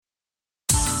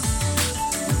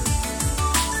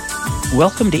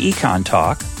Welcome to Econ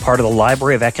Talk, part of the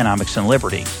Library of Economics and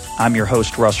Liberty. I'm your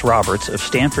host, Russ Roberts of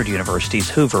Stanford University's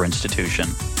Hoover Institution.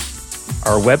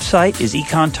 Our website is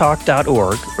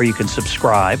econtalk.org, where you can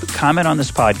subscribe, comment on this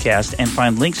podcast, and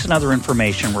find links and other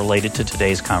information related to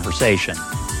today's conversation.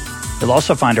 You'll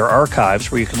also find our archives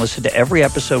where you can listen to every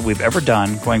episode we've ever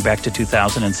done going back to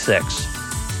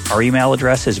 2006. Our email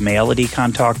address is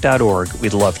mail@econtalk.org.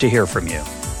 We'd love to hear from you.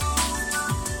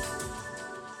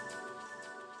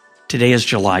 Today is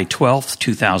July 12th,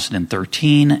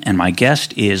 2013, and my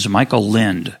guest is Michael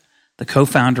Lind, the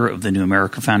co-founder of the New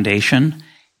America Foundation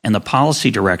and the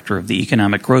policy director of the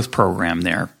Economic Growth Program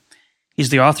there. He's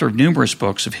the author of numerous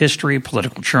books of history,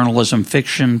 political journalism,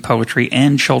 fiction, poetry,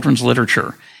 and children's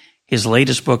literature. His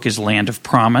latest book is Land of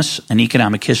Promise, An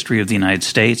Economic History of the United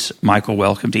States. Michael,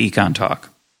 welcome to Econ Talk.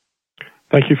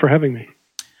 Thank you for having me.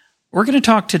 We're going to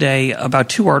talk today about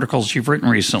two articles you've written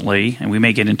recently, and we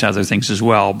may get into other things as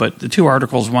well, but the two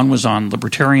articles, one was on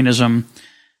libertarianism,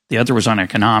 the other was on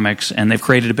economics, and they've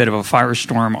created a bit of a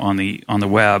firestorm on the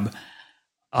web.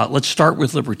 Let's start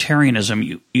with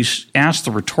libertarianism. You asked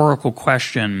the rhetorical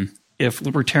question, if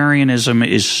libertarianism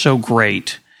is so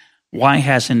great, why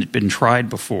hasn't it been tried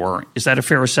before? Is that a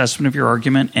fair assessment of your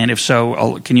argument? And if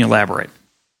so, can you elaborate?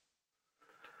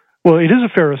 Well, it is a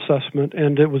fair assessment,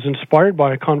 and it was inspired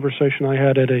by a conversation I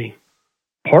had at a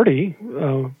party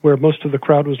where most of the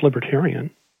crowd was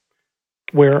libertarian,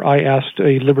 where I asked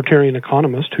a libertarian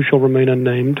economist, who shall remain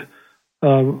unnamed,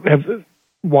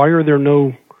 why are there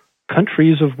no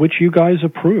countries of which you guys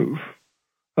approve?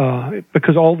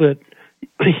 Because all that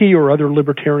he or other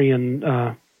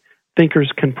libertarian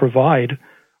thinkers can provide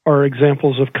are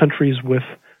examples of countries with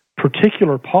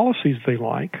particular policies they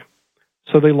like.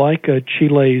 So they like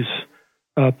Chile's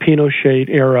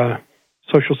Pinochet-era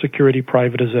Social Security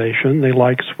privatization. They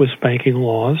like Swiss banking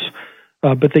laws,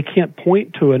 but they can't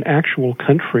point to an actual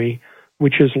country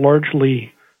which is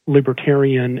largely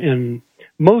libertarian in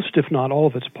most, if not all,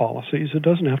 of its policies. It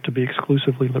doesn't have to be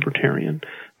exclusively libertarian,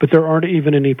 but there aren't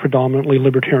even any predominantly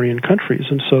libertarian countries,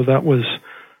 and so that was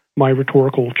my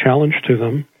rhetorical challenge to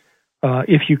them.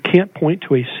 If you can't point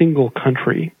to a single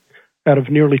country out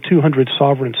of nearly 200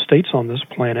 sovereign states on this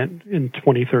planet in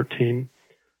 2013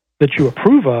 that you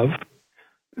approve of,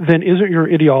 then isn't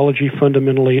your ideology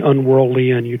fundamentally unworldly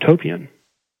and utopian?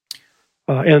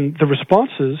 And the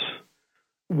responses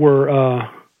were,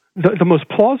 the most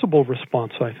plausible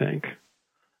response, I think,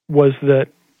 was that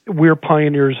we're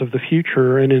pioneers of the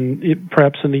future, and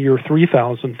perhaps in the year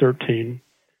 3013,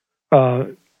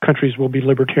 countries will be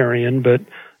libertarian, but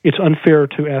it's unfair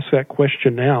to ask that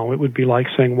question now. It would be like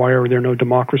saying, why are there no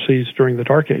democracies during the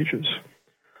Dark Ages?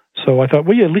 So I thought,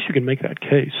 well, yeah, at least you can make that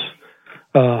case.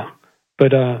 But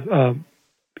the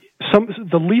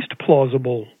least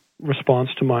plausible response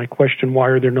to my question, why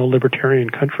are there no libertarian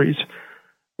countries,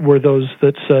 were those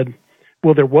that said,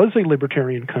 well, there was a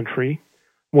libertarian country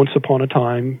once upon a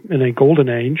time in a golden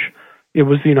age. It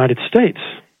was the United States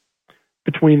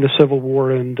between the Civil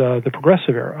War and the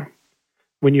Progressive Era,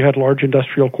 when you had large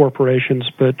industrial corporations,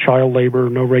 but child labor,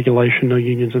 no regulation, no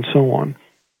unions, and so on.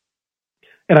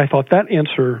 And I thought that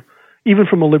answer, even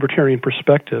from a libertarian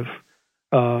perspective,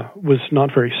 was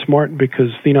not very smart,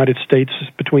 because the United States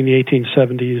between the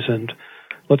 1870s and,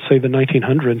 let's say, the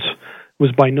 1900s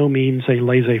was by no means a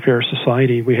laissez-faire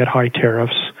society. We had high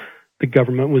tariffs. The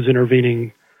government was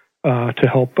intervening to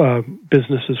help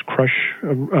businesses crush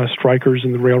strikers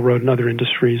in the railroad and other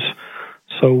industries.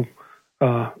 So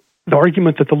the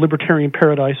argument that the libertarian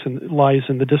paradise lies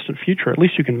in the distant future, at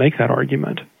least you can make that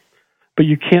argument. But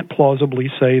you can't plausibly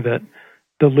say that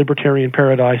the libertarian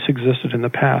paradise existed in the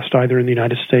past, either in the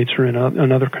United States or in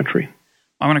another country.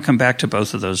 I want to come back to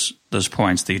both of those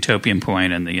points, the utopian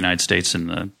point and the United States in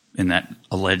that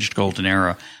alleged golden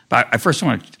era. But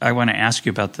I want to ask you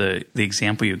about the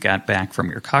example you got back from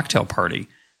your cocktail party.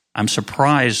 I'm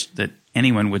surprised that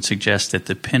anyone would suggest that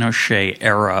the Pinochet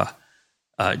era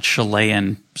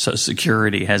Chilean Social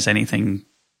Security has anything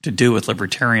to do with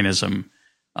libertarianism.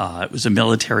 It was a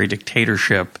military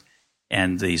dictatorship,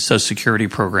 and the Social Security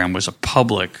program was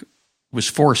was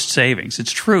forced savings.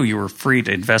 It's true you were free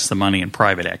to invest the money in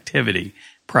private activity,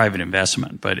 private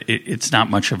investment, but it's not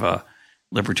much of a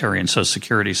libertarian Social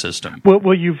Security system.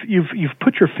 Well, you've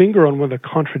put your finger on one of the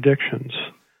contradictions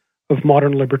of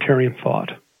modern libertarian thought,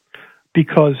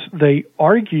 because they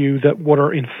argue that what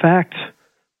are in fact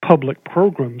public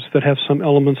programs that have some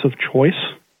elements of choice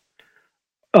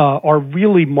are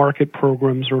really market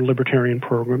programs or libertarian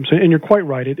programs. And you're quite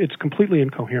right, it's completely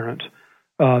incoherent,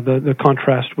 the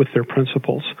contrast with their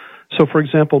principles. So, for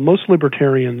example, most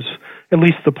libertarians, at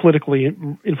least the politically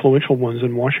influential ones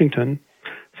in Washington,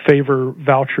 favor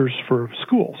vouchers for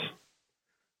schools.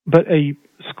 But a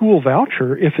school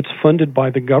voucher, if it's funded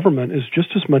by the government, is just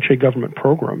as much a government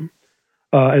program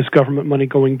as government money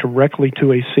going directly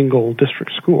to a single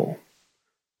district school,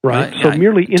 right? So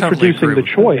merely introducing the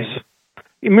choice,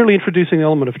 merely introducing the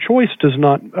element of choice does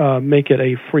not make it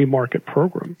a free market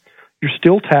program. You're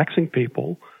still taxing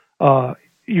people.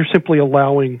 You're simply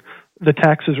allowing the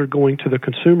taxes are going to the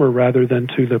consumer rather than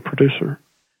to the producer.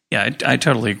 Yeah, I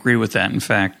totally agree with that. In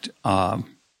fact,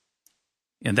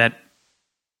 that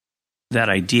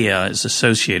idea is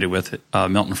associated with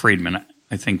Milton Friedman.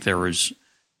 I think there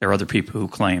are other people who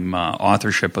claim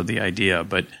authorship of the idea,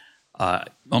 but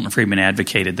Milton Friedman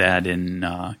advocated that in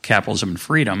Capitalism and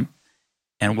Freedom.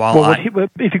 And while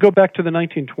if you go back to the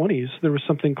 1920s, there was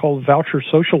something called voucher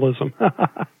socialism.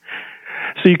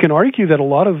 So you can argue that a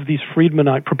lot of these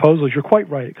Friedmanite proposals, you're quite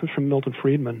right, it comes from Milton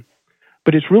Friedman,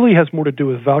 but it really has more to do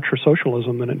with voucher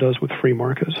socialism than it does with free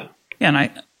markets. Yeah,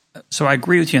 and so I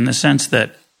agree with you in the sense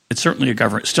that it's certainly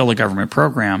still a government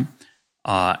program,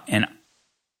 and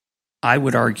I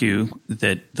would argue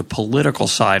that the political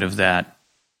side of that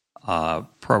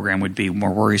program would be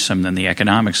more worrisome than the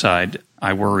economic side.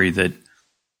 I worry that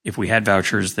if we had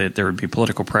vouchers, that there would be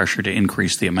political pressure to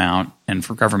increase the amount and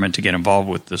for government to get involved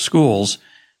with the schools.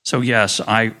 So yes,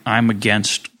 I'm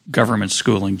against government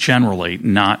schooling generally,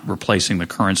 not replacing the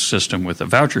current system with a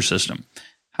voucher system.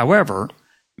 However,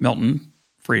 Milton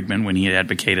Friedman, when he had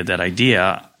advocated that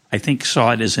idea, I think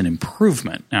saw it as an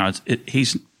improvement. Now,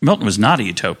 Milton was not a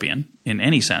utopian in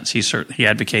any sense. He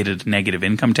advocated a negative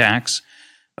income tax,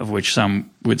 of which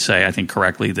some would say, I think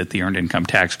correctly, that the earned income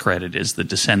tax credit is the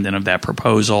descendant of that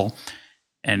proposal.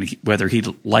 And whether he'd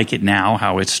like it now,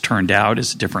 how it's turned out,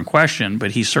 is a different question.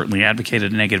 But he certainly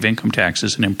advocated a negative income tax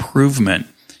as an improvement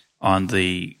on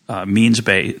the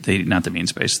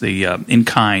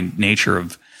in-kind nature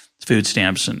of food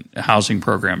stamps and housing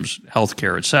programs,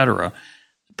 healthcare, et cetera.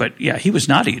 But yeah, he was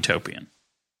not a utopian.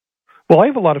 Well, I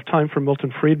have a lot of time for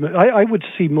Milton Friedman. I would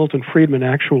see Milton Friedman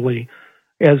actually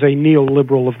as a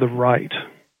neoliberal of the right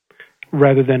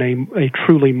rather than a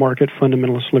truly market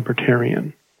fundamentalist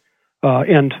libertarian.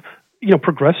 And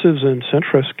progressives and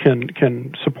centrists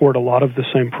can support a lot of the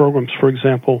same programs. For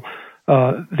example,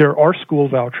 there are school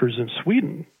vouchers in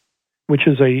Sweden, which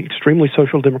is a extremely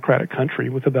social democratic country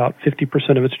with about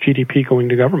 50% of its GDP going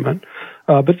to government.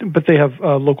 But they have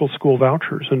local school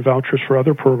vouchers and vouchers for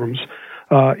other programs.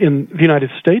 In the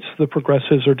United States, the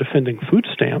progressives are defending food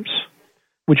stamps,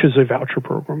 which is a voucher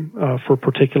program for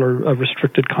particular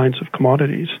restricted kinds of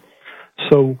commodities.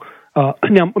 So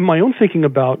now my own thinking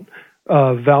about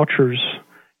vouchers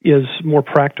is more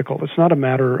practical. It's not a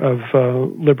matter of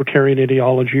libertarian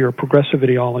ideology or progressive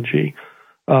ideology.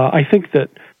 I think that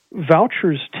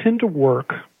vouchers tend to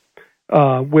work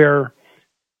where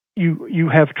you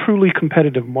have truly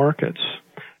competitive markets,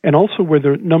 and also where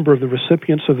the number of the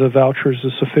recipients of the vouchers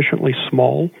is sufficiently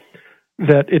small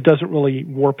that it doesn't really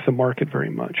warp the market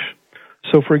very much.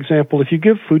 So, for example, if you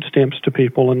give food stamps to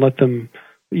people and let them,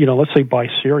 let's say buy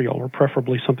cereal or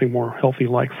preferably something more healthy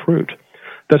like fruit,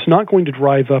 that's not going to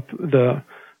drive up the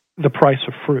price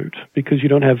of fruit because you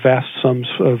don't have vast sums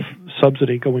of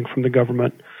subsidy going from the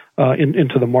government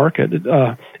into the market.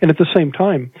 And at the same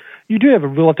time, you do have a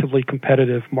relatively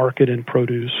competitive market in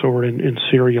produce or in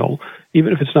cereal,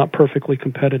 even if it's not perfectly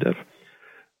competitive.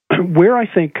 Where I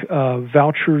think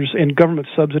vouchers and government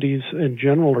subsidies in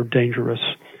general are dangerous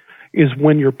is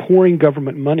when you're pouring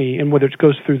government money, and whether it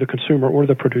goes through the consumer or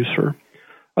the producer,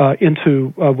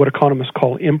 into what economists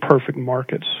call imperfect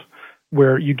markets,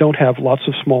 where you don't have lots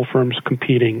of small firms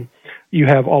competing. You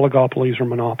have oligopolies or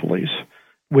monopolies,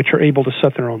 which are able to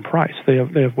set their own price. They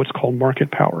have what's called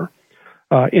market power.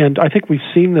 And I think we've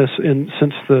seen this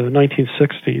since the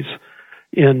 1960s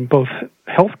in both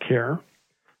healthcare,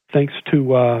 thanks to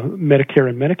Medicare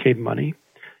and Medicaid money,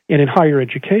 and in higher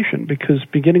education, because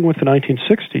beginning with the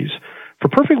 1960s, for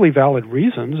perfectly valid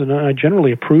reasons, and I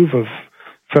generally approve of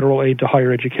federal aid to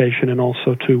higher education and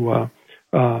also to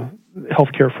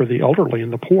healthcare for the elderly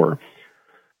and the poor.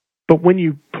 But when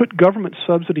you put government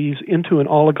subsidies into an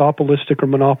oligopolistic or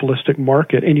monopolistic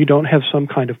market and you don't have some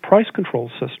kind of price control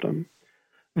system,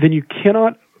 then you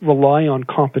cannot rely on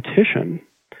competition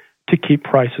to keep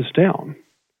prices down.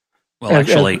 Well,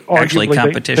 actually,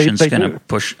 competition's going to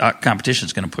push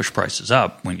push prices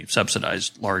up when you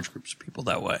subsidize large groups of people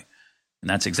that way, and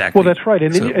that's exactly well. That's right,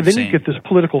 and then you get this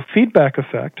political feedback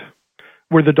effect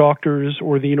where the doctors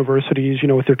or the universities,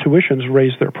 with their tuitions,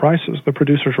 raise their prices. The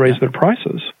producers raise their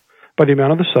prices by the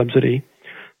amount of the subsidy.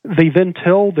 They then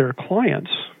tell their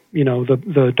clients,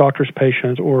 the doctor's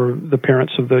patient or the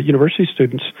parents of the university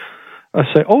students,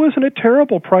 say, "Oh, isn't it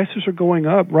terrible? Prices are going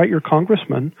up." Write your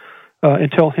congressman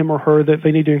and tell him or her that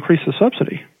they need to increase the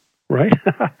subsidy. Right?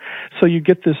 So you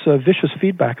get this vicious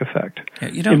feedback effect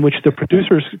in which the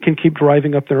producers can keep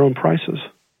driving up their own prices.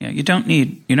 Yeah, you don't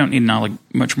need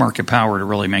much market power to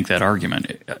really make that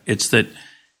argument. It's that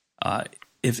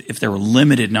if there were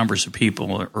limited numbers of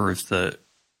people, or if the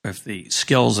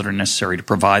skills that are necessary to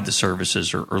provide the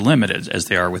services are limited, as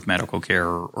they are with medical care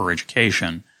or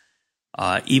education,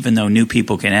 even though new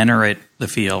people can enter the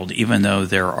field, even though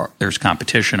there's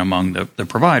competition among the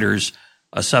providers,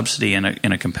 a subsidy in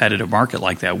a competitive market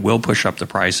like that will push up the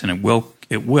price, and it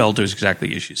will do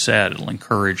exactly as you said. It'll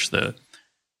encourage the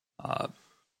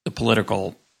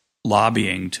political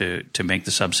lobbying to make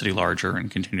the subsidy larger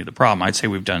and continue the problem. I'd say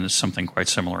we've done something quite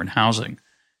similar in housing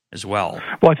as well.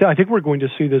 Well, I think we're going to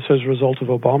see this as a result of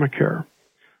Obamacare.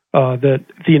 That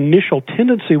the initial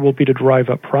tendency will be to drive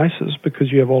up prices because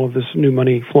you have all of this new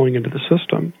money flowing into the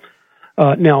system.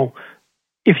 Now,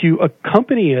 if you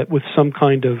accompany it with some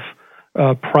kind of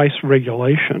price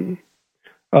regulation,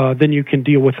 then you can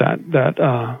deal with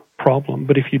that problem.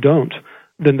 But if you don't,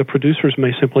 then the producers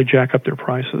may simply jack up their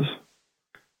prices.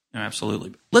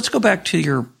 Absolutely. Let's go back to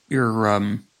your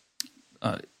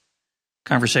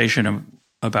conversation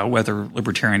about whether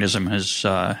libertarianism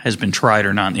has been tried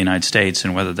or not in the United States,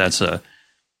 and whether that's a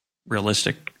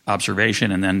realistic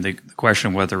observation, and then the question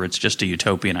of whether it's just a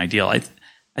utopian ideal.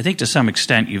 I think to some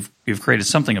extent you've created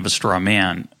something of a straw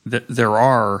man. There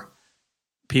are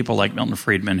people like Milton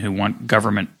Friedman who want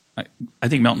government. I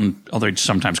think Milton, although he'd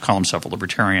sometimes call himself a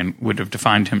libertarian, would have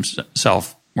defined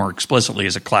himself more explicitly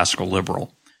as a classical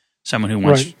liberal, someone who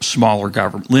wants smaller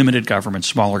government, limited government,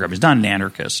 smaller government. He's not an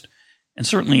anarchist. And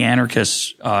certainly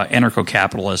anarchists,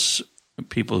 anarcho-capitalists,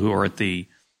 people who are at the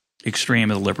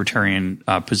extreme of the libertarian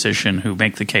position, who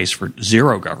make the case for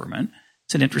zero government.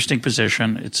 It's an interesting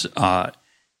position.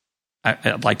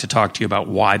 I'd like to talk to you about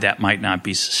why that might not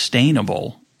be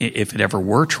sustainable if it ever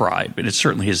were tried, but it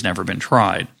certainly has never been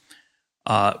tried.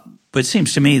 But it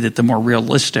seems to me that the more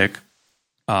realistic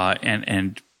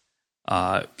and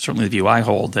certainly the view I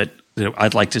hold, that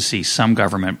I'd like to see some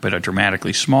government, but a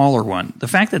dramatically smaller one. The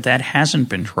fact that that hasn't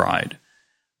been tried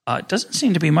doesn't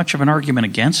seem to be much of an argument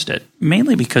against it,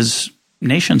 mainly because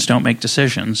nations don't make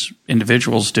decisions.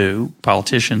 Individuals do.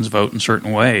 Politicians vote in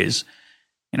certain ways.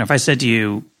 If I said to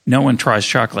you, no one tries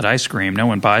chocolate ice cream, no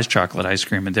one buys chocolate ice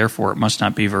cream, and therefore it must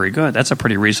not be very good, that's a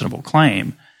pretty reasonable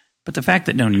claim. But the fact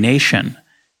that no nation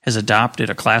has adopted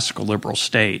a classical liberal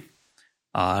state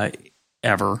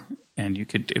ever, and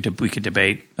we could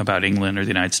debate about England or the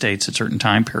United States at certain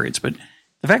time periods, but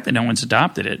the fact that no one's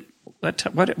adopted it,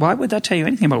 why would that tell you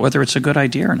anything about whether it's a good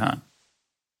idea or not?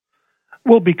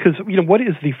 Well, because what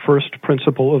is the first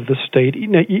principle of the state?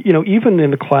 Even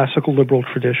in the classical liberal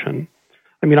tradition,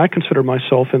 I consider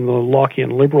myself in the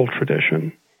Lockean liberal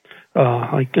tradition.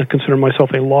 I consider myself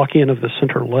a Lockean of the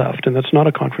center left, and that's not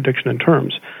a contradiction in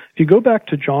terms. If you go back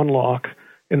to John Locke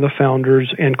and the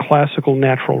founders and classical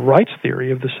natural rights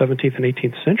theory of the 17th and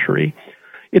 18th century,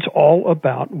 it's all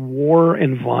about war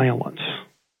and violence.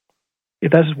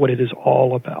 That is what it is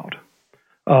all about.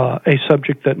 A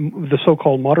subject that the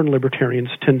so-called modern libertarians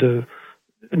tend to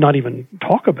not even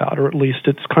talk about, or at least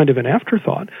it's kind of an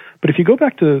afterthought. But if you go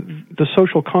back to the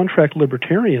social contract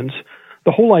libertarians,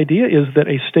 the whole idea is that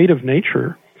a state of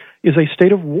nature is a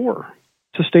state of war.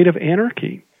 It's a state of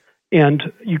anarchy. And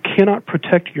you cannot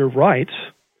protect your rights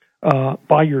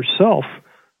by yourself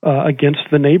against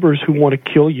the neighbors who want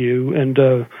to kill you and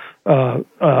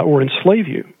or enslave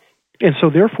you. And so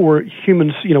therefore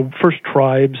humans, first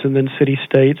tribes and then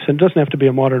city-states, and it doesn't have to be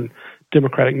a modern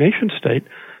democratic nation-state,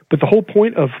 but the whole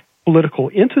point of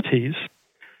political entities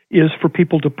is for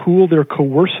people to pool their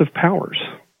coercive powers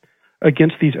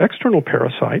against these external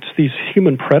parasites, these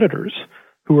human predators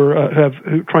who are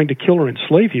trying to kill or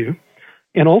enslave you,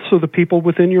 and also the people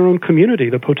within your own community,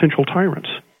 the potential tyrants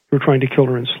who are trying to kill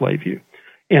or enslave you.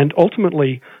 And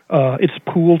ultimately, it's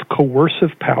pooled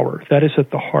coercive power. That is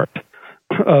at the heart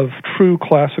of true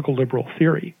classical liberal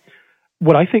theory.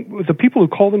 What I think the people who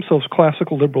call themselves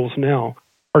classical liberals now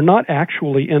are not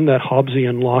actually in that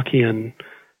Hobbesian, Lockean,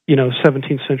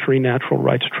 17th century natural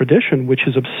rights tradition, which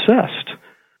is obsessed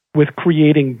with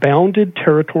creating bounded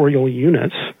territorial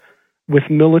units with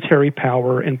military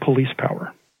power and police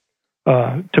power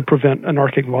to prevent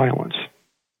anarchic violence.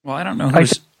 Well, I don't know. I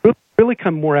really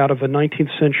come more out of a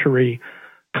 19th century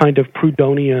kind of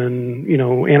Proudhonian,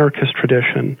 anarchist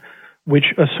tradition,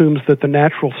 which assumes that the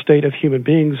natural state of human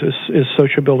beings is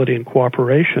sociability and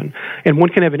cooperation. And one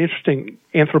can have an interesting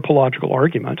anthropological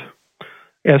argument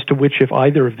as to which, if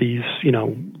either of these,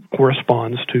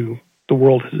 corresponds to the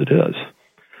world as it is.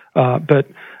 But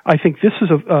I think this is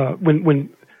when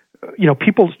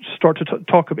people start to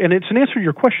talk, and it's an answer to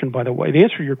your question, by the way. The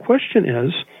answer to your question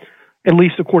is, at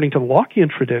least according to the Lockean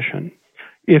tradition,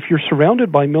 if you're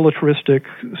surrounded by militaristic,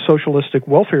 socialistic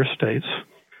welfare states,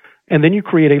 and then you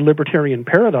create a libertarian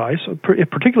paradise,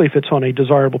 particularly if it's on a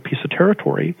desirable piece of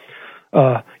territory,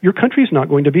 your country is not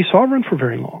going to be sovereign for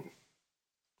very long.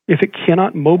 If it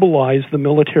cannot mobilize the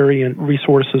military and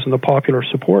resources and the popular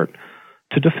support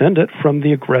to defend it from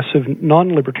the aggressive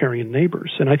non-libertarian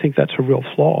neighbors. And I think that's a real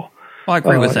flaw. Well, I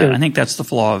agree with that. I think that's the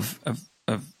flaw of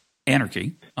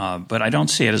anarchy, but I don't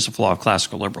see it as a flaw of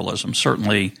classical liberalism.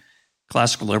 Certainly,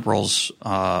 classical liberals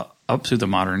up through the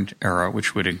modern era,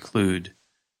 which would include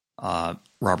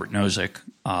Robert Nozick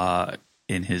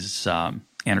in his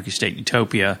Anarchy, State, and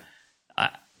Utopia,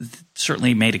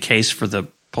 certainly made a case for the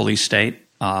police state,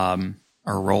 or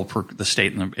a role for the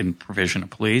state in provision of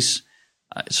police.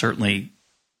 Certainly,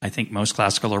 I think most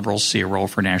classical liberals see a role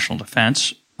for national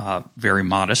defense, very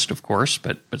modest, of course,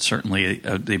 but certainly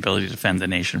the ability to defend the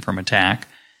nation from attack.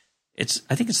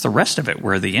 I think it's the rest of it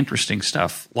where the interesting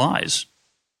stuff lies.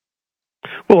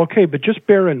 Well, okay, but just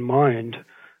bear in mind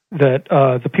that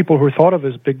the people who are thought of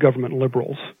as big government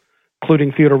liberals,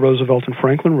 including Theodore Roosevelt and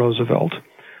Franklin Roosevelt,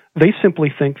 they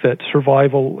simply think that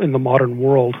survival in the modern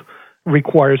world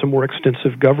requires a more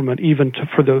extensive government, even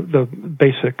for the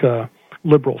basic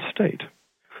liberal state.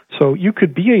 So you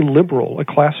could be a liberal, a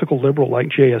classical liberal like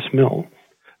J.S. Mill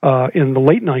in the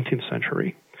late 19th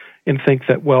century and think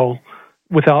that, well,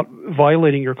 without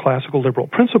violating your classical liberal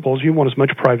principles, you want as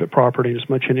much private property, as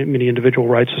many individual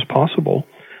rights as possible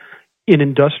in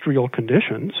industrial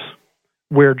conditions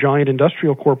where giant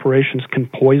industrial corporations can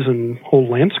poison whole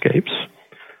landscapes.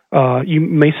 You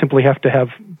may simply have to have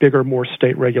bigger, more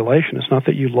state regulation. It's not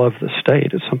that you love the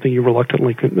state. It's something you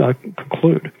reluctantly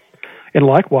conclude. And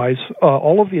likewise,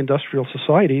 all of the industrial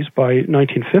societies by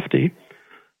 1950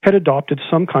 had adopted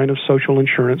some kind of social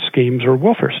insurance schemes or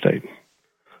welfare state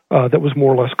that was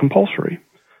more or less compulsory.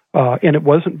 And it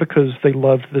wasn't because they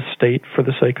loved the state for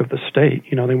the sake of the state.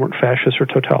 They weren't fascists or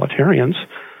totalitarians.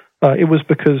 It was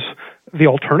because the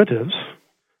alternatives,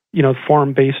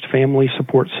 farm-based family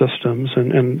support systems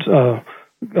and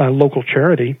local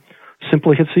charity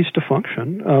simply had ceased to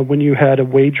function when you had a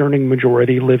wage-earning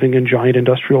majority living in giant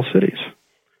industrial cities.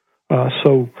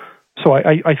 So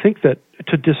I think that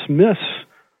to dismiss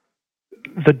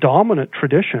the dominant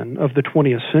tradition of the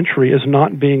 20th century as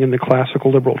not being in the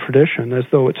classical liberal tradition, as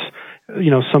though it's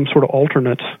some sort of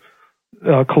alternate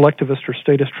collectivist or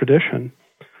statist tradition,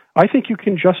 I think you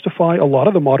can justify a lot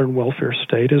of the modern welfare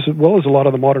state as well as a lot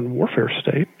of the modern warfare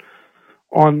state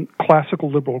on classical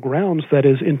liberal grounds. That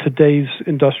is, in today's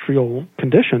industrial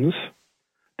conditions,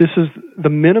 this is the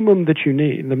minimum that you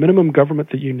need. The minimum government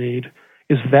that you need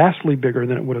is vastly bigger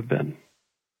than it would have been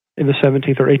in the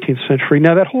 17th or 18th century.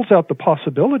 Now, that holds out the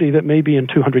possibility that maybe in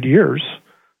 200 years,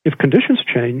 if conditions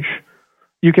change,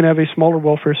 you can have a smaller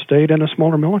welfare state and a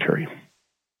smaller military,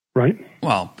 right?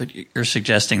 Well, but you're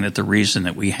suggesting that the reason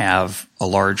that we have a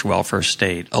large welfare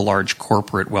state, a large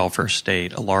corporate welfare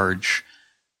state, a large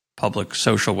public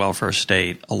social welfare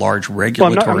state, a large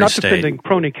regulatory state. I'm not defending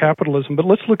crony capitalism, but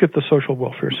let's look at the social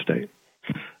welfare state.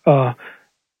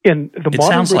 It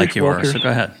sounds like you are, so go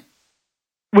ahead.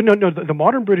 Well, no, the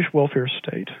modern British welfare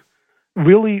state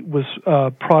really was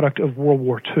a product of World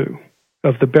War II,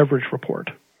 of the Beveridge Report.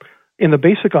 And the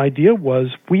basic idea was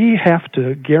we have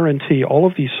to guarantee all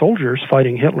of these soldiers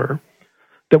fighting Hitler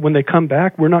that when they come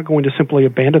back, we're not going to simply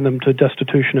abandon them to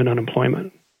destitution and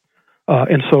unemployment.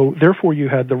 And so, therefore, you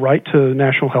had the right to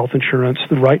national health insurance,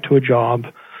 the right to a job,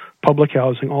 public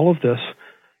housing, all of this.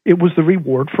 It was the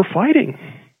reward for fighting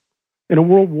in a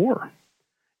world war.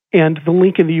 And the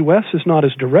link in the U.S. is not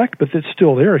as direct, but it's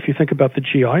still there if you think about the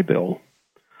GI Bill.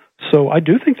 So I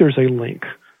do think there's a link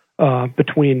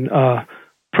between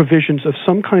provisions of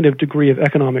some kind of degree of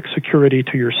economic security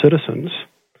to your citizens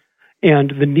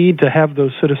and the need to have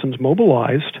those citizens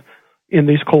mobilized in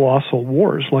these colossal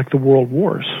wars like the world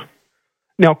wars.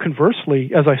 Now,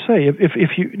 conversely, as I say,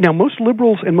 now most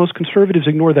liberals and most conservatives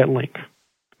ignore that link.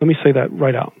 Let me say that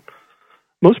right out.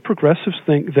 Most progressives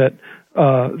think that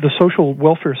the social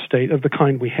welfare state of the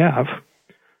kind we have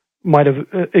might have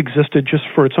existed just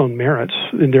for its own merits,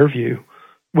 in their view,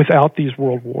 without these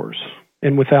world wars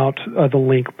and without the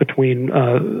link between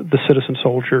the citizen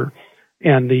soldier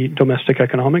and the domestic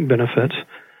economic benefits.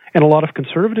 And a lot of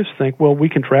conservatives think, well, we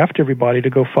can draft everybody to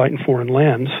go fight in foreign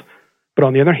lands, but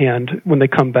on the other hand, when they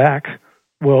come back,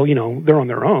 well, they're on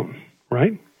their own,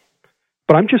 right?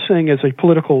 But I'm just saying as a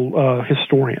political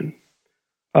historian,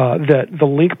 that the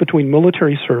link between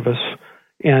military service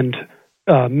and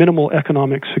minimal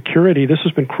economic security, this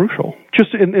has been crucial.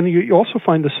 And you also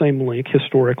find the same link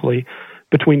historically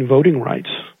between voting rights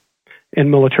and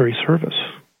military service.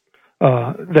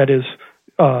 That is,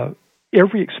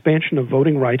 every expansion of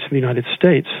voting rights in the United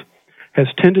States has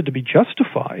tended to be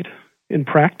justified in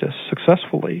practice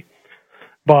successfully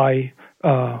by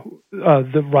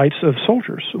the rights of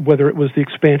soldiers, whether it was the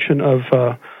expansion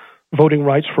of voting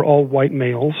rights for all white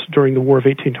males during the War of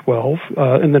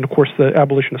 1812, and then, of course, the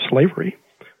abolition of slavery,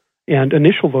 and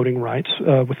initial voting rights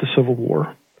with the Civil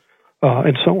War,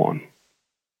 and so on.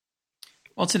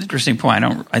 Well, it's an interesting point.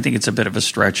 I think it's a bit of a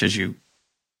stretch, as you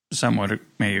somewhat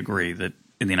may agree, that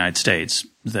in the United States,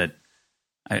 that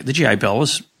the GI Bill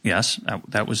was, yes,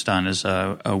 that was done as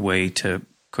a way to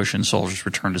cushion soldiers'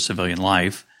 return to civilian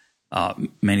life.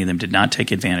 Many of them did not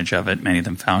take advantage of it. Many of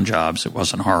them found jobs. It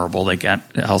wasn't horrible. They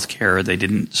got health care. They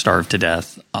didn't starve to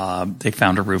death. They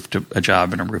found a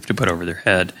job and a roof to put over their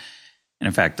head. And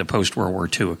in fact, the post-World War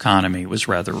II economy was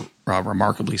rather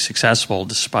remarkably successful,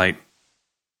 despite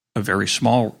a very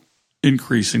small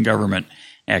increase in government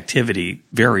activity.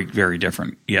 Very, very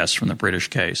different, yes, from the British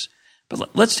case.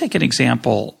 But let's take an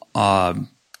example.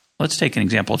 Let's take an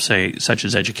example of, say, such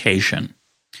as education,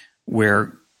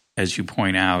 where, as you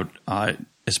point out,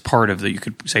 as part of you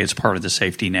could say it's part of the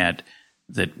safety net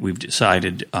that we've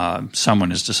decided,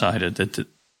 someone has decided that the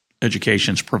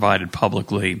education is provided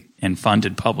publicly and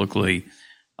funded publicly,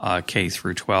 K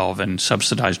through 12, and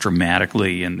subsidized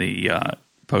dramatically in the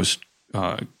post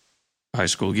high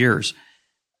school years.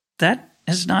 That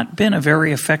has not been a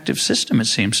very effective system, it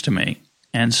seems to me.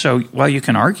 And so while you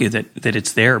can argue that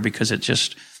it's there because it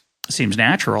just seems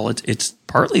natural, it's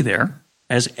partly there,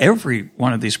 as every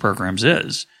one of these programs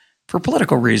is, for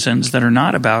political reasons that are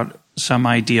not about some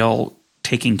ideal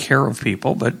taking care of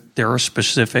people, but there are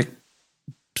specific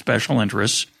special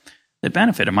interests that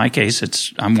benefit. In my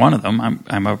case, I'm one of them.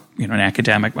 I'm an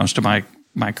academic most of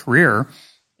my career,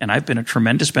 and I've been a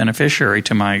tremendous beneficiary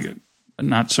to my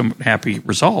not so happy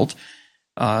result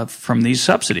from these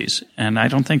subsidies. And I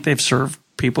don't think they've served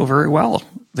people very well.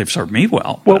 They've served me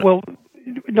well. Well,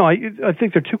 no, I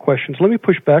think there are two questions. Let me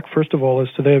push back, first of all, as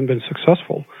to they haven't been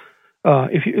successful.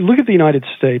 If you look at the United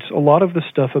States, a lot of the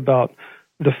stuff about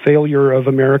the failure of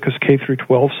America's K through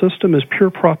 12 system is pure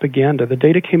propaganda. The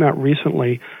data came out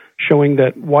recently showing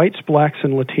that whites, blacks,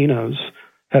 and Latinos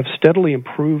have steadily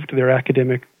improved their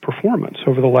academic performance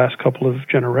over the last couple of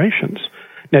generations.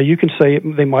 Now, you can say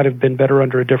they might have been better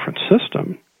under a different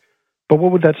system, but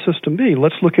what would that system be?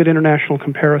 Let's look at international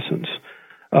comparisons.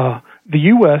 The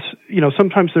U.S.,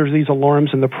 sometimes there's these alarms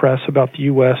in the press about the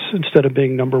U.S., instead of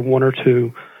being number 1 or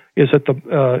 2, is at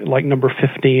the like number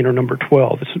 15 or number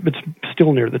 12. It's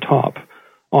still near the top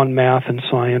on math and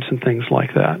science and things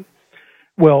like that.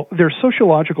 Well, there's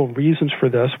sociological reasons for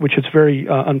this, which it's very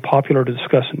unpopular to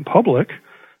discuss in public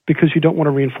because you don't want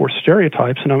to reinforce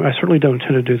stereotypes, and I certainly don't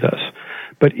intend to do this.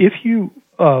 But if you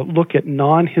look at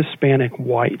non-Hispanic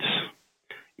whites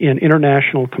in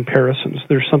international comparisons,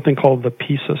 there's something called the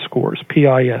PISA scores,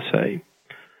 PISA.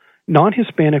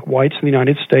 Non-Hispanic whites in the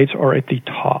United States are at the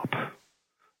top.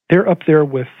 They're up there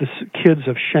with the kids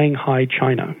of Shanghai,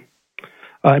 China.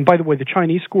 And by the way, the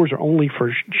Chinese scores are only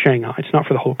for Shanghai. It's not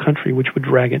for the whole country, which would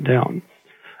drag it down.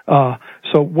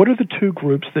 So what are the two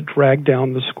groups that drag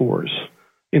down the scores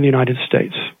in the United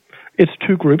States? It's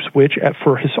two groups which,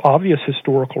 for obvious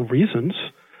historical reasons,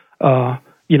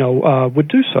 would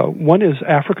do so. One is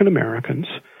African Americans,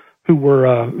 who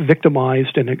were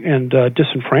victimized and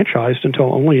disenfranchised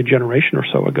until only a generation or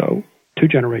so ago, 2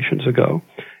 generations ago,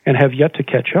 and have yet to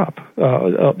catch up,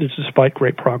 despite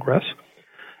great progress.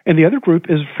 And the other group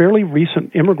is fairly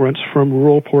recent immigrants from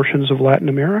rural portions of Latin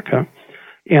America.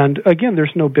 And again,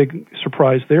 there's no big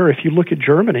surprise there. If you look at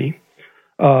Germany,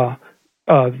 the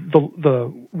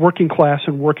working class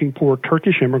and working poor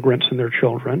Turkish immigrants and their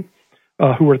children,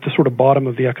 who are at the sort of bottom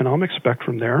of the economic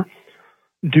spectrum there,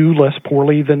 do less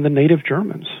poorly than the native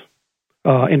Germans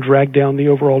and drag down the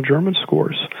overall German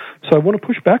scores. So I want to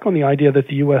push back on the idea that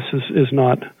the U.S. does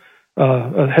not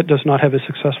have a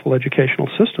successful educational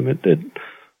system.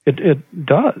 It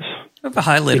does. We have a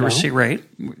high literacy rate.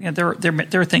 Yeah, there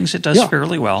are things it does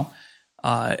fairly well.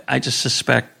 I just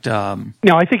suspect. Now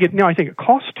I think it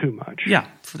costs too much. Yeah,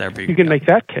 you can make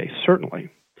that case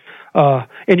certainly,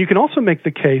 and you can also make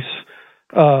the case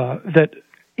that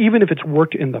even if it's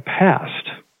worked in the past,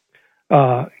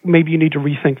 maybe you need to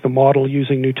rethink the model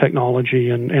using new technology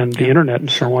and the internet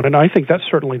and so on. And I think that's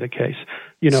certainly the case.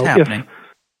 It's happening.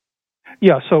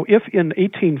 So if in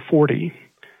 1840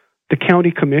 the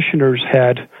county commissioners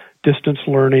had distance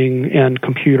learning and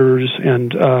computers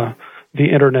and the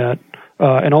internet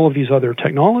and all of these other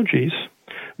technologies,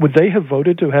 would they have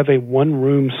voted to have a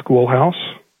one-room schoolhouse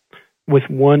with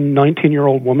one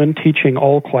 19-year-old woman teaching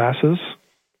all classes,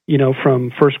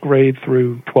 from first grade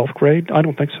through 12th grade? I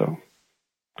don't think so.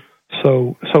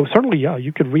 So certainly, yeah,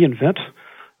 you could reinvent,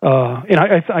 and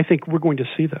I think we're going to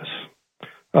see this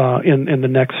in the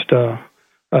next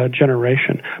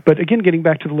generation. But again, getting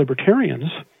back to the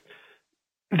libertarians,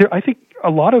 I think a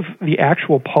lot of the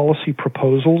actual policy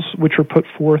proposals which are put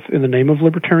forth in the name of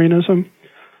libertarianism,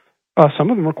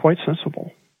 some of them are quite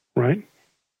sensible, right?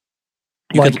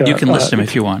 You can list them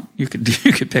if you want. You could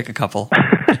pick a couple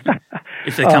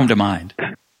if they come to mind.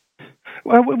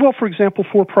 Well, for example,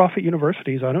 for-profit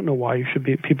universities, I don't know why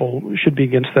people should be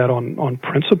against that on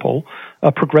principle.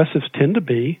 Progressives tend to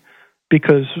be,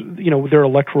 because their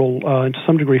electoral and to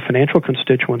some degree financial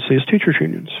constituency is teachers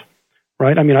unions,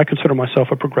 right? I mean, I consider myself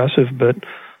a progressive, but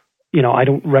I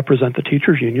don't represent the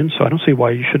teachers union, so I don't see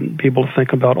why you shouldn't be able to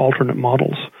think about alternate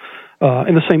models.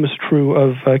 And the same is true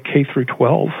of K through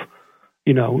 12.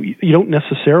 You don't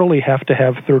necessarily have to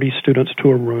have 30 students to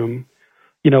a room,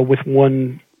 with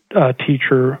one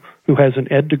teacher who has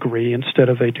an ed degree instead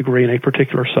of a degree in a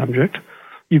particular subject.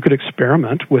 You could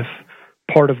experiment with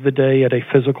part of the day at a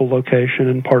physical location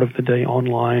and part of the day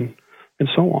online, and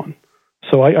so on.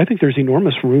 So I think there's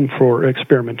enormous room for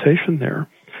experimentation there.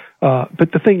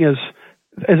 But the thing is,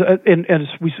 as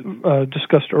we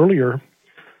discussed earlier,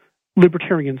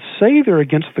 libertarians say they're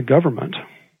against the government,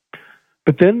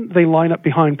 but then they line up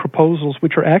behind proposals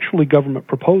which are actually government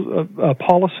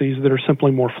policies that are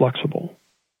simply more flexible,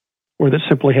 or that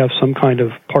simply have some kind of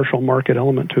partial market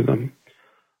element to them.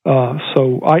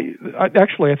 So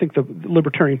I think the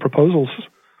libertarian proposals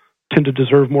tend to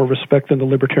deserve more respect than the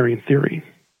libertarian theory.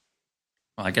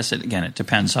 Well, I guess it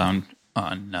depends on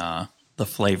the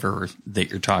flavor that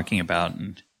you're talking about,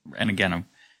 and again,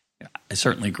 I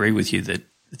certainly agree with you that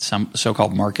some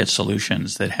so-called market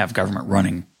solutions that have government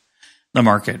running the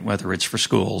market, whether it's for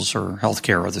schools or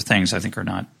healthcare or other things, I think are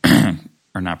not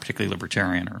particularly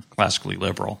libertarian or classically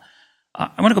liberal.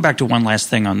 I want to go back to one last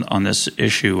thing on this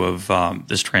issue of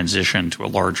this transition to a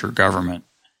larger government.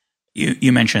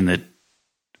 You mentioned that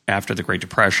after the Great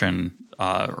Depression,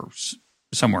 or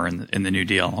somewhere in the New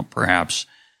Deal, perhaps,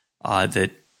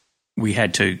 that we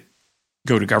had to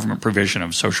go to government provision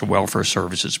of social welfare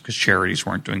services because charities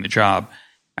weren't doing the job.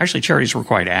 Actually, charities were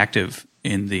quite active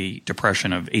in the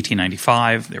Depression of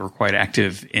 1895. They were quite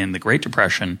active in the Great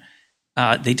Depression.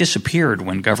 They disappeared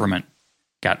when government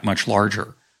got much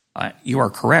larger. You are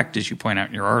correct, as you point out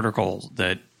in your article,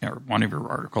 or one of your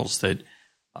articles, that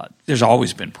there's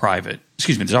always been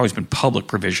public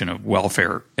provision of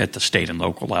welfare at the state and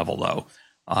local level,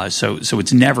 though. So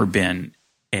it's never been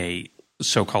a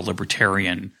so-called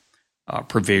libertarian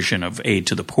provision of aid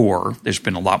to the poor. There's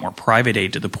been a lot more private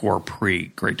aid to the poor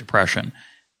pre-Great Depression.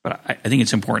 But I think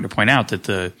it's important to point out that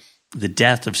the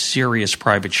death of serious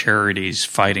private charities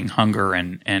fighting hunger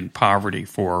and poverty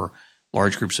for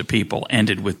large groups of people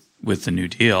ended with the New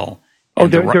Deal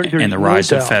and the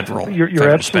rise of federal. You're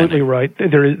absolutely spending. Right.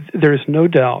 There is no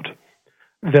doubt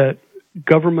that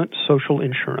government social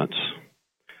insurance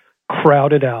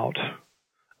crowded out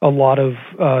a lot of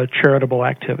charitable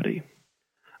activity,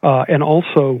 and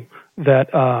also that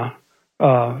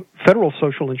federal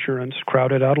social insurance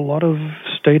crowded out a lot of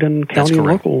state and county and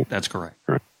local. That's correct.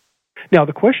 Now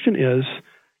the question is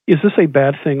this a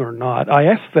bad thing or not? I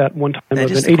asked that one time of an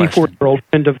 84-year-old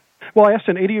friend of. Well, I asked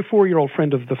an 84-year-old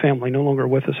friend of the family, no longer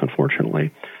with us,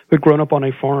 unfortunately, who had grown up on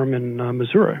a farm in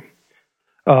Missouri,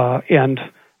 and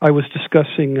I was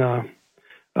discussing,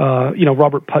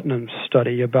 Robert Putnam's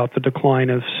study about the decline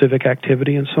of civic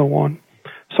activity and so on.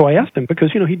 So I asked him,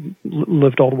 because he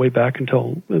lived all the way back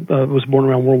until was born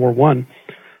around World War I.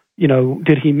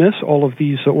 Did he miss all of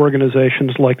these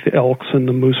organizations like the Elks and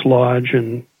the Moose Lodge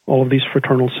and all of these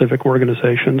fraternal civic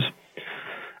organizations?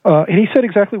 And he said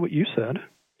exactly what you said.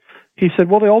 He said,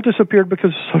 well, they all disappeared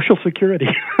because of Social Security.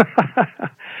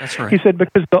 That's right. He said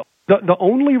because the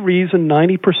only reason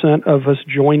 90% of us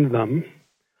joined them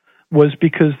was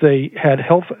because they had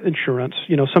health insurance.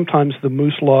 Sometimes the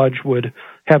Moose Lodge would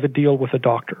have a deal with a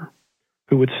doctor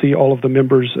who would see all of the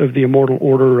members of the Immortal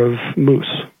Order of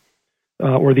Moose,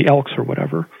 or the Elks or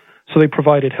whatever. So they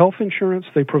provided health insurance.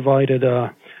 They provided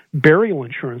burial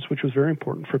insurance, which was very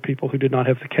important for people who did not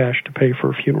have the cash to pay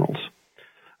for funerals.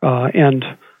 And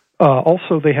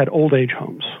also they had old age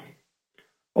homes,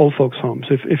 old folks' homes.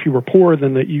 If you were poor,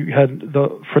 then you had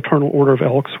the Fraternal Order of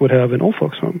Elks would have an old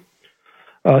folks' home.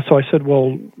 So I said,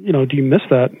 well, do you miss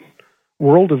that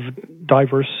world of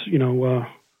diverse,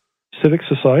 civic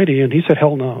society? And he said,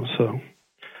 hell no. So,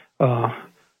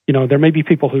 there may be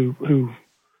people who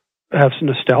have some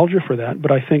nostalgia for that,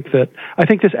 but I think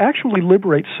this actually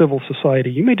liberates civil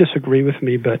society. You may disagree with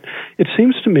me, but it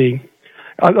seems to me.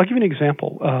 I'll give you an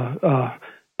example.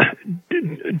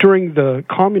 During the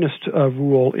communist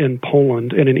rule in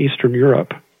Poland and in Eastern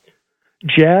Europe,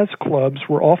 jazz clubs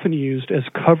were often used as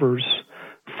covers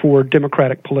for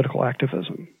democratic political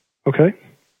activism. Okay?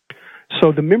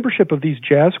 So the membership of these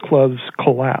jazz clubs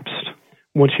collapsed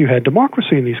once you had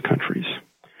democracy in these countries.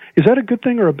 Is that a good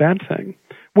thing or a bad thing?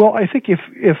 Well, I think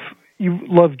if you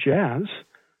love jazz,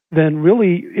 then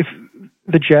really if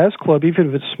the jazz club, even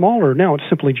if it's smaller, now it's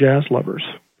simply jazz lovers.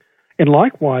 And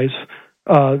likewise,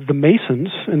 the Masons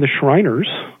and the Shriners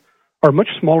are much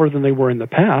smaller than they were in the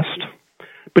past.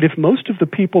 But if most of the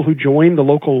people who join the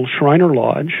local Shriner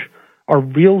Lodge are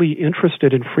really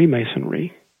interested in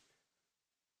Freemasonry,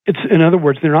 in other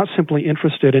words, they're not simply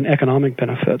interested in economic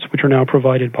benefits, which are now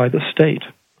provided by the state.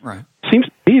 Right. Seems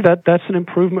to me that that's an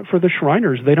improvement for the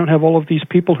Shriners. They don't have all of these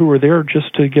people who are there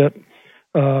just to get,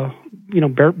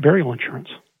 burial insurance.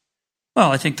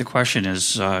 Well, I think the question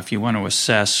is, if you want to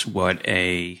assess what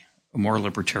a more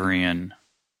libertarian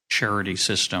charity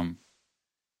system,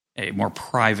 a more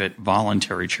private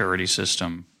voluntary charity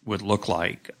system would look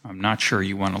like, I'm not sure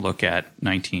you want to look at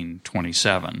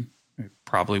 1927. It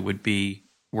probably would be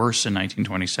worse in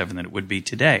 1927 than it would be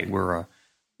today. We're a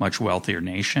much wealthier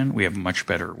nation. We have much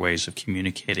better ways of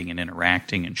communicating and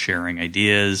interacting and sharing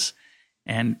ideas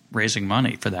and raising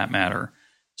money for that matter.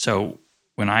 So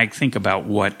when I think about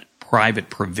what private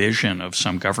provision of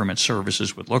some government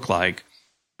services would look like,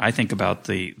 I think about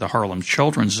the Harlem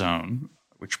Children's Zone,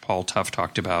 which Paul Tough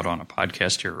talked about on a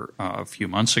podcast here a few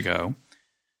months ago,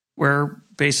 where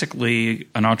basically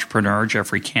an entrepreneur,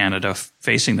 Jeffrey Canada,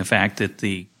 facing the fact that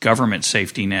the government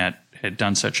safety net had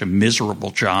done such a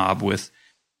miserable job with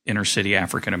inner city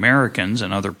African Americans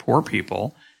and other poor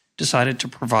people, decided to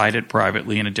provide it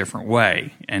privately in a different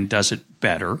way and does it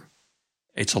better.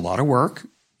 It's a lot of work.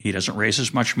 He doesn't raise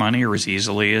as much money or as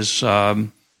easily as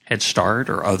Head Start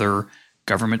or other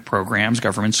government programs,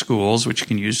 government schools, which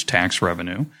can use tax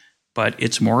revenue, but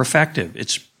it's more effective.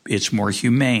 It's more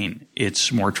humane.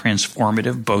 It's more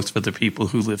transformative, both for the people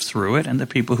who live through it and the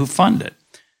people who fund it.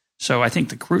 So I think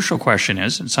the crucial question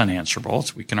is, it's unanswerable,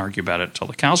 so we can argue about it till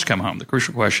the cows come home. The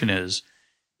crucial question is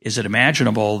it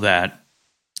imaginable that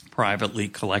privately,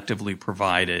 collectively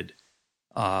provided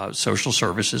social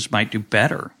services might do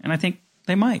better? And I think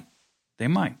they might. They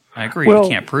might. I agree. Well, you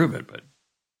can't prove it, but...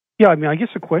 Yeah, I mean, I guess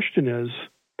the question is,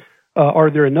 are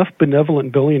there enough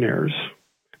benevolent billionaires?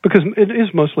 Because it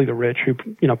is mostly the rich who,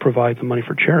 provide the money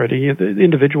for charity. The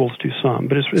individuals do some,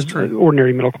 but it's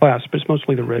ordinary middle class, but it's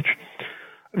mostly the rich.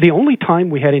 The only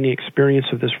time we had any experience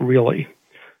of this really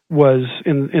was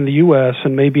in the U.S.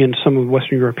 and maybe in some of the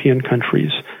Western European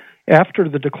countries after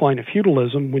the decline of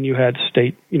feudalism, when you had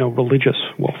state, religious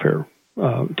welfare,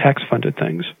 tax-funded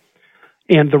things,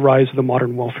 and the rise of the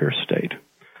modern welfare state.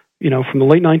 From the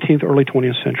late 19th, early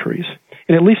 20th centuries.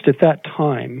 And at least at that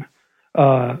time,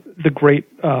 the great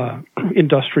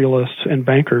industrialists and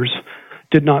bankers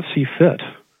did not see fit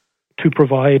to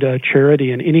provide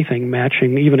charity and anything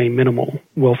matching even a minimal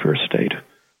welfare state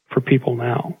for people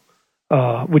now,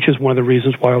 which is one of the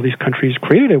reasons why all these countries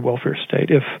created a welfare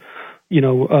state. If,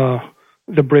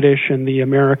 the British and the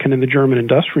American and the German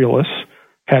industrialists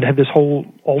had this whole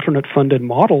alternate funded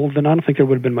model, then I don't think there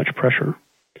would have been much pressure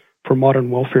for modern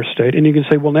welfare state. And you can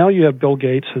say, well, now you have Bill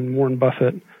Gates and Warren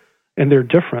Buffett, and they're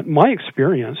different. My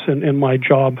experience and my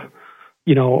job,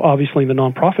 obviously in the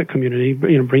nonprofit community,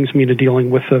 brings me into dealing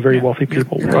with very wealthy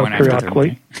people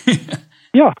periodically.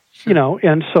 Yeah,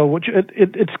 and so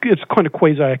it's kind of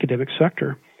quasi-academic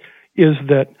sector, is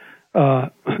that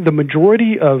the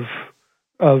majority of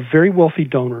very wealthy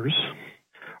donors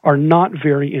are not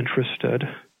very interested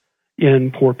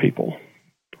in poor people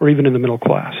or even in the middle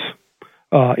class.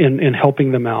 In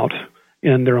helping them out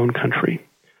in their own country.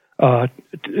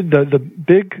 The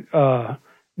big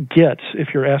gets,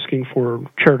 if you're asking for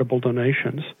charitable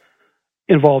donations,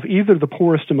 involve either the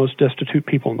poorest and most destitute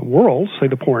people in the world, say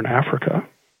the poor in Africa,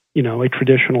 a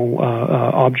traditional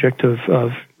object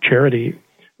of charity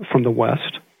from the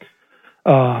West,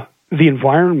 the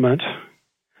environment,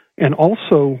 and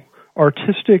also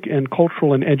artistic and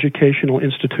cultural and educational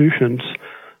institutions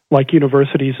like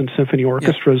universities and symphony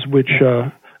orchestras, which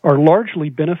are largely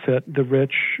benefit the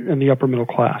rich and the upper middle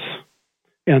class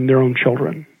and their own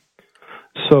children.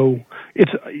 So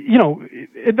it's,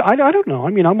 I don't know. I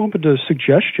mean, I'm open to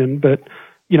suggestion, but,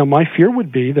 my fear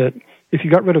would be that if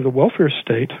you got rid of the welfare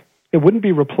state, it wouldn't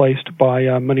be replaced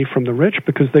by money from the rich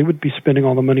because they would be spending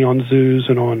all the money on zoos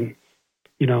and on,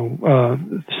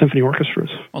 symphony orchestras.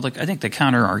 Well, I think the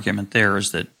counter argument there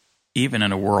is that even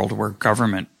in a world where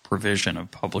government provision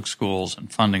of public schools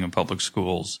and funding of public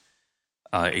schools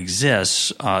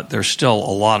exists, there's still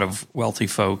a lot of wealthy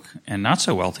folk and not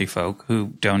so wealthy folk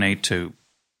who donate to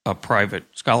private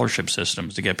scholarship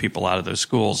systems to get people out of those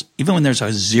schools, even when there's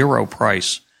a zero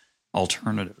price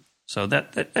alternative. So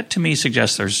that to me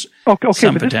suggests there's some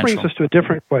potential. But this brings us to a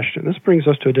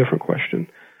different question.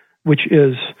 Which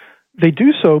is they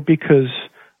do so because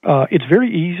it's very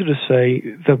easy to say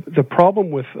the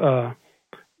problem with the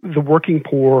working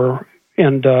poor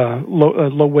and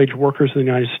low-wage workers in the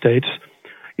United States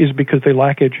is because they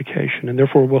lack education, and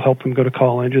therefore we'll help them go to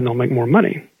college and they'll make more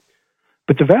money.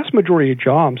 But the vast majority of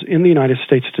jobs in the United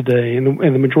States today, and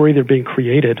the majority that are being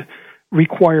created,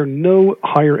 require no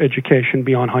higher education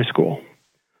beyond high school,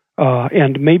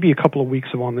 and maybe a couple of weeks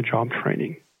of on-the-job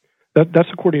training. That's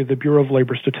according to the Bureau of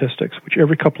Labor Statistics, which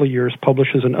every couple of years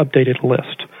publishes an updated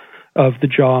list of the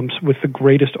jobs with the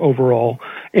greatest overall,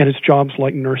 and it's jobs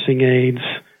like nursing aides,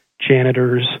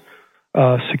 janitors,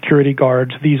 security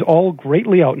guards. These all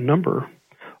greatly outnumber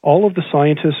all of the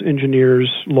scientists,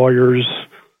 engineers, lawyers,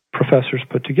 professors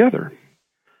put together.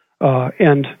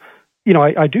 And, you know,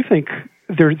 I do think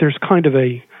there's kind of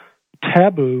a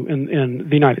taboo in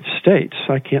the United States,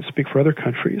 I can't speak for other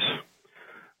countries,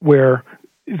 where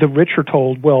the rich are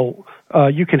told, well,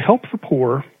 you can help the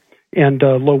poor and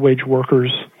low-wage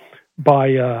workers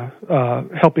by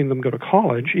helping them go to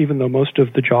college, even though most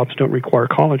of the jobs don't require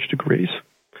college degrees.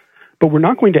 But we're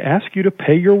not going to ask you to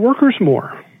pay your workers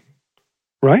more,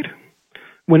 right?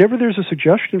 Whenever there's a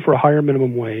suggestion for a higher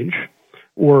minimum wage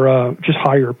or just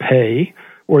higher pay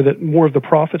or that more of the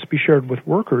profits be shared with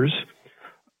workers,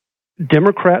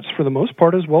 Democrats, for the most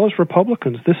part, as well as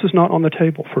Republicans, this is not on the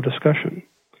table for discussion.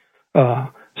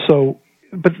 But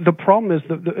the problem is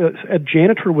that a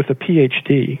janitor with a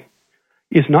PhD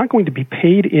is not going to be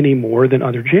paid any more than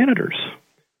other janitors.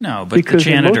 No, but because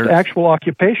the janitor... in most actual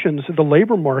occupations, the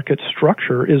labor market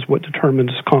structure is what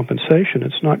determines compensation.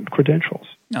 It's not credentials.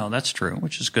 No, that's true,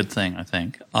 which is a good thing, I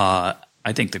think. I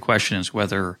think the question is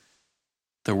whether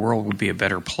the world would be a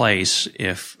better place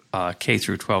if K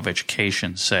through 12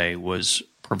 education, say, was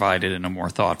provided in a more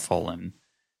thoughtful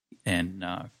and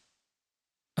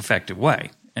effective way.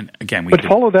 And again,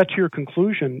 follow that to your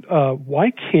conclusion.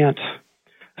 Why can't,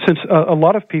 since a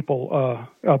lot of people,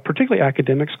 particularly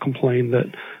academics, complain that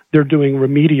they're doing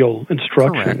remedial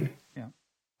instruction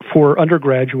for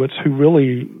undergraduates who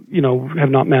really, have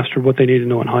not mastered what they need to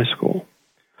know in high school.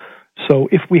 So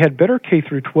if we had better K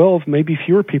through 12, maybe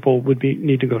fewer people would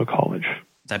need to go to college.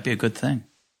 That'd be a good thing.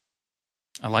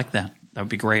 I like that. That would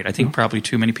be great. I think probably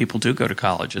too many people do go to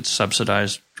college. It's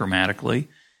subsidized dramatically.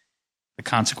 The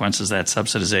consequences of that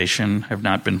subsidization have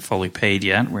not been fully paid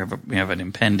yet. We have an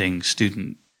impending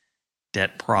student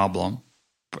debt problem.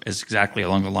 Is exactly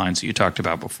along the lines that you talked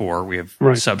about before. We have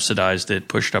subsidized it,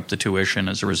 pushed up the tuition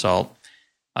as a result.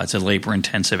 It's a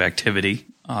labor-intensive activity.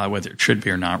 Whether it should be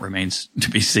or not remains to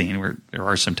be seen. There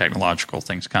are some technological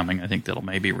things coming, I think, that'll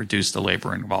maybe reduce the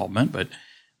labor involvement. But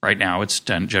right now, it's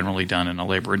generally done in a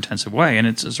labor-intensive way, and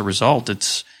as a result,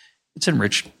 it's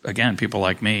enriched again people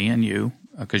like me and you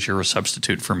because you're a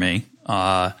substitute for me.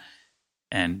 A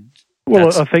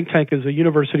think tank is a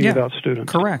university without students.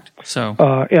 Correct. So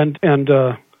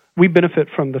we benefit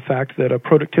from the fact that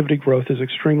productivity growth is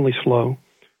extremely slow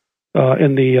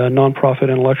in the nonprofit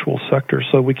intellectual sector,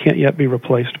 so we can't yet be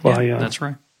replaced by that's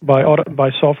right.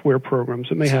 by software programs.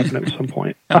 It may happen at some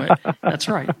point. That's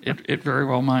right. It very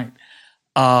well might.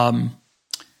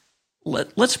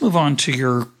 Let's move on to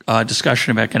your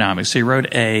discussion of economics. So you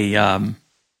wrote a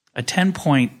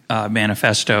 10-point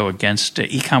manifesto against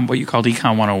what you called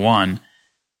Econ 101.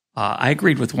 I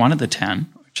agreed with one of the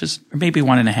 10, which is maybe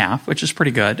 1.5, which is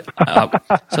pretty good.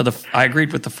 I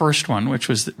agreed with the first one, which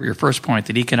was your first point,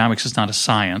 that economics is not a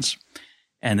science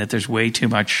and that there's way too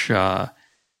much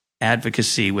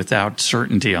advocacy without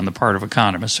certainty on the part of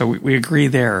economists. So we agree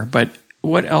there. But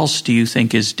what else do you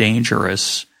think is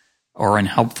dangerous or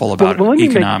unhelpful about let me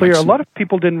economics? Make clear, a lot of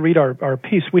people didn't read our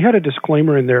piece. We had a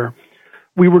disclaimer in there.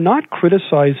 We were not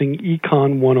criticizing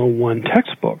Econ 101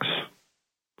 textbooks,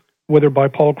 whether by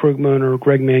Paul Krugman or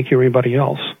Greg Mankiw or anybody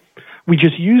else. We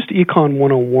just used Econ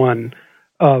 101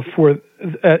 for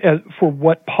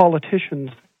what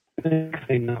politicians think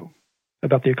they know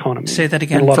about the economy. Say that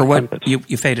again. For what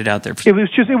you faded out there. We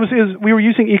were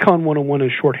using Econ 101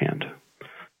 as shorthand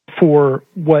for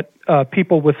what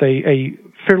people with a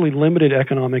fairly limited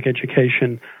economic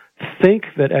education think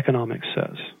that economics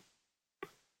says.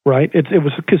 Right? It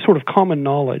was sort of common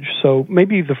knowledge. So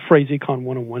maybe the phrase Econ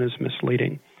 101 is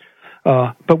misleading.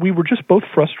 But we were just both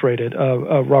frustrated,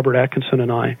 Robert Atkinson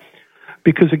and I,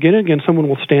 because again and again someone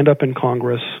will stand up in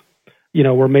Congress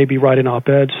or maybe write an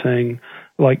op-ed saying,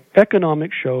 like,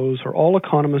 economic shows or all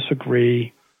economists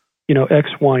agree, X,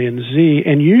 Y, and Z.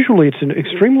 And usually it's an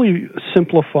extremely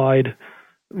simplified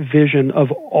vision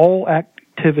of all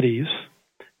activities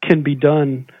can be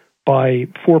done by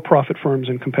for-profit firms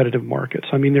in competitive markets.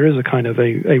 I mean, there is a kind of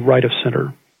a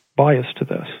right-of-center bias to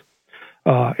this.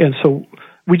 And so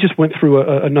we just went through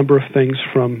a number of things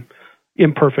from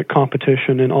imperfect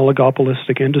competition in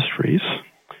oligopolistic industries,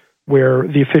 where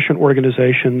the efficient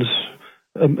organization's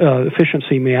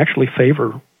efficiency may actually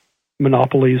favor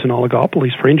monopolies and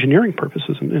oligopolies for engineering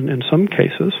purposes in some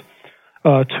cases,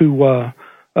 to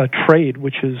trade,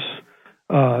 which is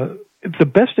the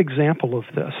best example of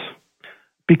this.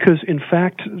 Because, in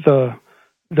fact,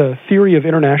 the theory of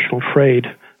international trade,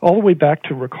 all the way back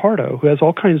to Ricardo, who has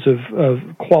all kinds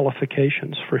of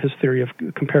qualifications for his theory of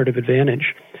comparative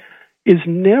advantage, is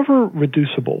never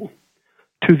reducible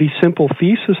to the simple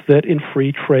thesis that in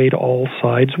free trade all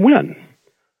sides win.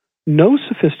 No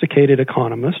sophisticated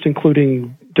economist,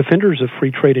 including defenders of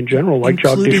free trade in general, like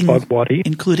Jagdish Bhagwati,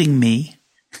 including me.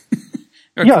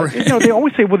 Yeah, they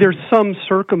always say, well, there's some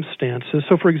circumstances.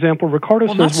 So, for example, Ricardo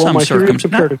says, well, my theory of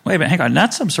comparative... Wait a minute, hang on.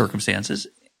 Not some circumstances.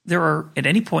 There are, at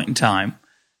any point in time,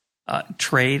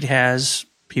 trade has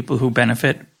people who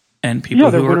benefit and people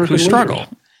who struggle.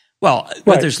 Losers. Well,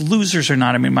 whether there's losers or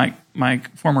not, I mean, my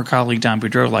former colleague Don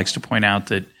Boudreau likes to point out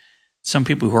that some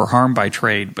people who are harmed by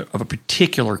trade, but of a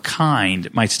particular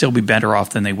kind, might still be better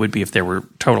off than they would be if there were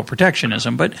total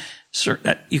protectionism. But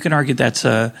you can argue that's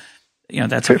a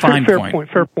fine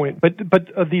point. Fair point. But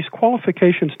these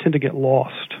qualifications tend to get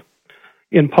lost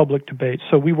in public debate.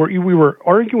 So we were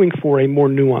arguing for a more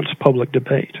nuanced public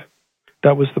debate.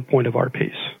 That was the point of our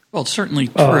piece. Well, it's certainly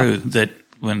true that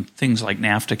when things like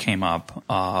NAFTA came up,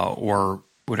 or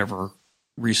whatever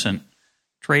recent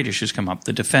trade issues come up,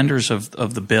 the defenders of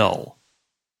the bill,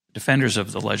 defenders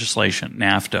of the legislation,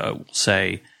 NAFTA, will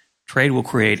say trade will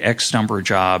create X number of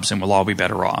jobs and we'll all be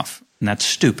better off. And that's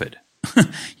stupid.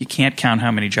 You can't count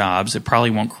how many jobs. It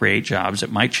probably won't create jobs.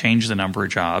 It might change the number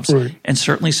of jobs. Right. And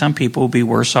certainly some people will be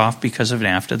worse off because of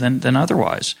NAFTA than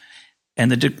otherwise.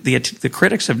 And the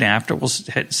critics of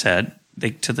NAFTA said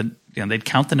they'd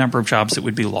count the number of jobs that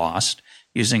would be lost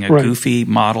using a goofy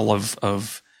model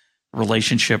of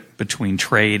relationship between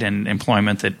trade and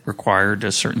employment that required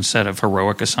a certain set of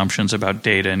heroic assumptions about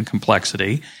data and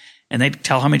complexity. And they'd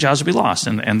tell how many jobs would be lost,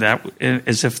 and that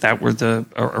as if that were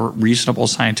a reasonable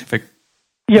scientific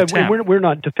attempt. We're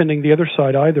not defending the other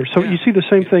side either. So you see the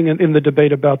same thing in the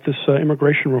debate about this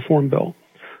immigration reform bill.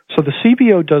 So the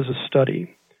CBO does a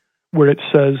study where it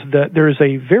says that there is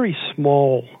a very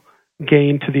small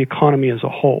gain to the economy as a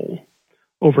whole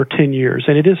over 10 years,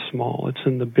 and it is small. It's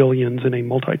in the billions in a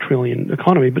multi-trillion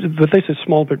economy, but they say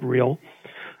small but real.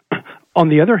 On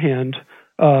the other hand,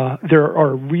 there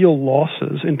are real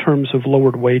losses in terms of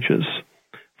lowered wages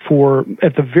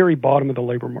at the very bottom of the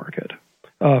labor market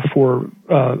for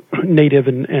native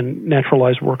and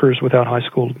naturalized workers without high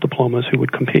school diplomas who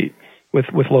would compete with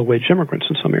low-wage immigrants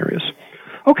in some areas.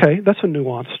 Okay, that's a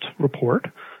nuanced report.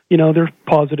 There's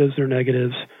positives, there are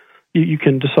negatives. You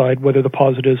can decide whether the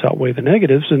positives outweigh the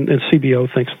negatives, and CBO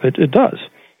thinks that it does.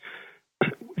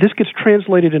 This gets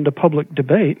translated into public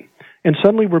debate, and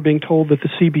suddenly we're being told that the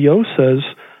CBO says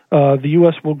the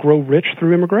U.S. will grow rich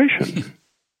through immigration.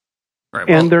 Right,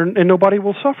 well, and nobody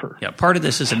will suffer. Yeah, part of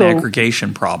this is an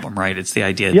aggregation problem, right? It's the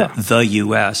idea that the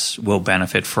U.S. will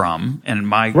benefit from, and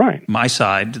my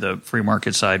side, the free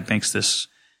market side, makes this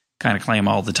kind of claim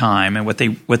all the time. And what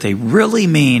they really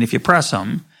mean, if you press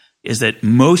them, is that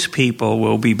most people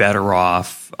will be better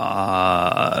off.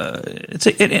 Ultimately,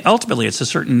 it's a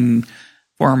certain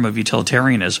form of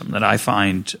utilitarianism that I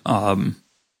find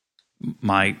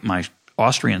my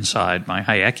Austrian side, my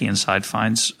Hayekian side,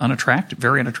 finds unattractive,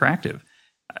 very unattractive.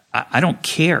 I don't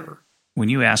care when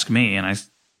you ask me, and I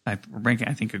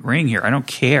think agreeing here, I don't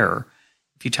care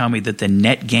if you tell me that the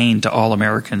net gain to all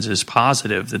Americans is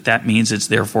positive, that means it's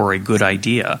therefore a good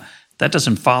idea. That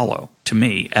doesn't follow to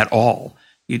me at all.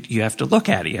 You have to look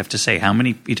at it. You have to say how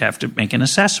many. You'd have to make an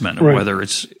assessment of whether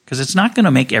it's because it's not going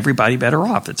to make everybody better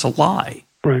off. It's a lie.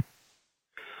 Right.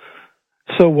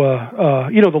 So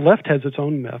the left has its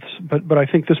own myths, but I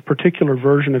think this particular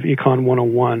version of Econ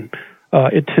 101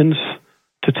 it tends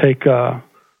to take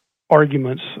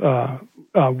arguments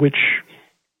which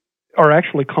are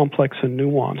actually complex and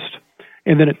nuanced,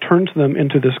 and then it turns them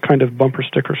into this kind of bumper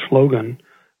sticker slogan,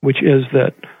 which is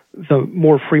that the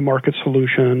more free market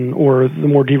solution or the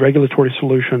more deregulatory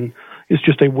solution is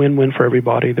just a win-win for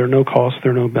everybody. There are no costs,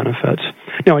 there are no benefits.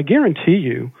 Now, I guarantee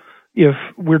you, if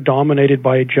we're dominated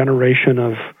by a generation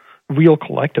of real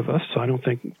collectivists. I don't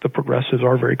think the progressives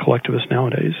are very collectivist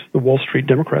nowadays. The Wall Street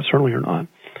Democrats certainly are not.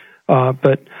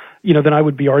 But then I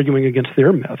would be arguing against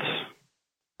their myths,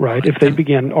 right? If they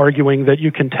began arguing that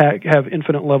you can have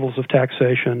infinite levels of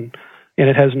taxation and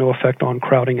it has no effect on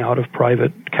crowding out of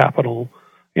private capital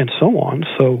and so on.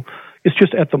 So it's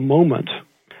just at the moment,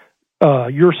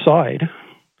 your side,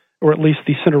 or at least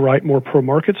the center-right, more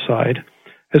pro-market side,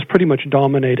 has pretty much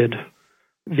dominated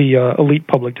the elite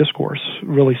public discourse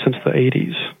really since the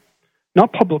 80s.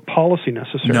 Not public policy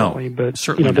necessarily, but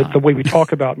the way we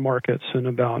talk about markets and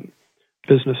about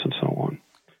business and so on.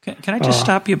 Can I just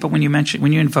stop you? But when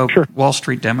you invoke sure. Wall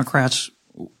Street Democrats,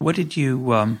 what did you?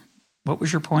 What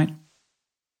was your point?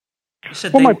 You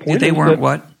said my point they weren't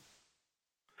what?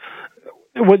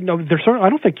 Well, no, I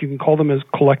don't think you can call them as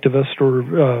collectivist or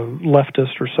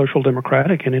leftist or social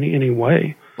democratic in any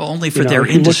way. Well, only for their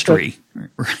industry,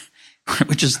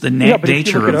 which is the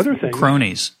nature of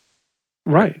cronies.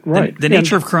 Right. The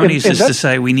nature of cronies is to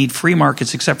say we need free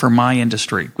markets except for my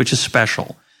industry, which is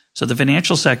special. So the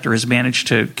financial sector has managed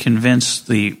to convince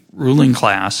the ruling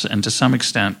class and to some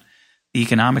extent the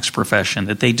economics profession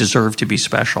that they deserve to be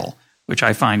special, which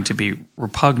I find to be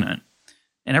repugnant.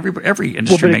 And every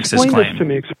industry makes this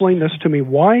claim. Explain this to me.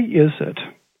 Why is it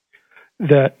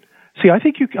that? See, I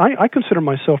think I consider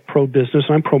myself pro-business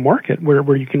and I'm pro-market,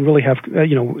 where you can really have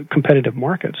competitive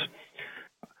markets.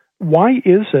 Why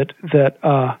is it that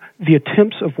the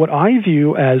attempts of what I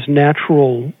view as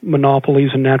natural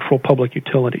monopolies and natural public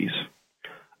utilities,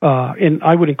 and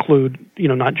I would include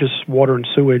not just water and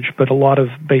sewage, but a lot of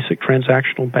basic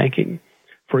transactional banking,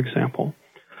 for example,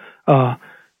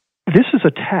 this is a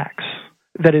tax.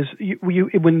 That is,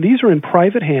 when these are in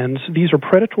private hands, these are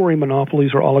predatory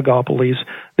monopolies or oligopolies.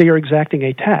 They are exacting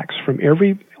a tax from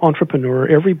every entrepreneur,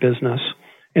 every business,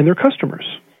 and their customers.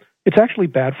 It's actually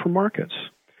bad for markets.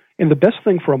 And the best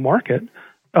thing for a market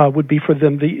would be for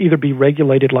them to either be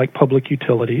regulated like public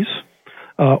utilities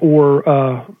or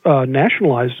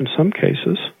nationalized in some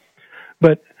cases.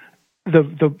 But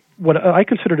what I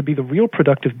consider to be the real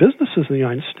productive businesses in the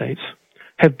United States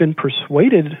have been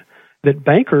persuaded that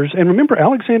bankers, and remember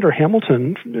Alexander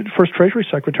Hamilton, first Treasury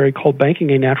Secretary, called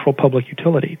banking a natural public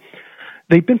utility.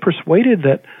 They've been persuaded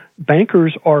that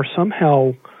bankers are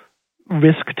somehow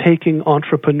risk-taking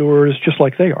entrepreneurs just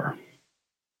like they are,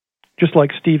 just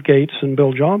like Steve Gates and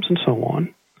Bill Jobs and so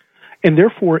on. And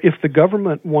therefore, if the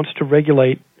government wants to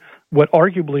regulate what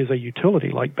arguably is a utility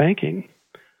like banking,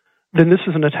 then this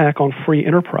is an attack on free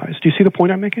enterprise. Do you see the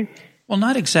point I'm making? Well,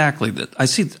 not exactly. I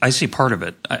see part of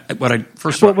it. Let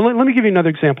me give you another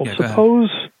example. Yeah,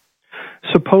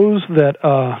 suppose that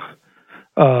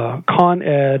Con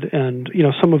Ed and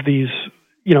some of these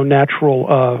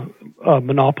natural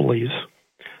monopolies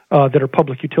that are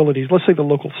public utilities. Let's say the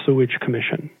local sewage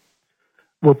commission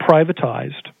were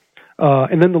privatized,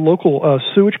 and then the local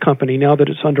sewage company, now that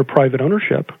it's under private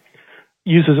ownership,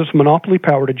 uses its monopoly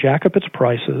power to jack up its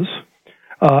prices.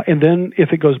 And then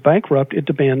if it goes bankrupt, it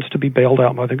demands to be bailed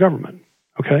out by the government.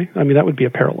 Okay? I mean, that would be a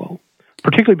parallel,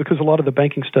 particularly because a lot of the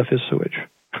banking stuff is sewage.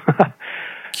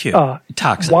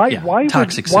 Toxic. Why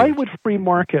would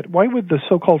the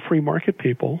so-called free market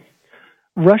people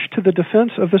rush to the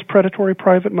defense of this predatory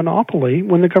private monopoly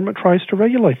when the government tries to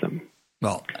regulate them?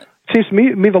 Well, it seems to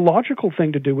me the logical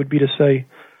thing to do would be to say,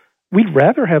 we'd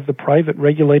rather have the private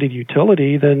regulated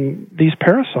utility than these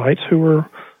parasites who are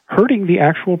hurting the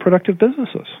actual productive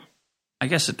businesses. I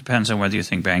guess it depends on whether you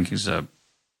think banking is a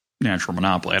natural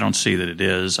monopoly. I don't see that it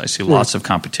is. I see lots of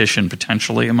competition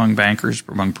potentially among bankers,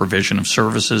 among provision of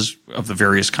services of the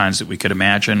various kinds that we could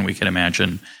imagine. We could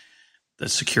imagine the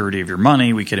security of your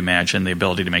money. We could imagine the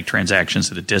ability to make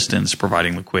transactions at a distance,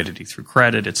 providing liquidity through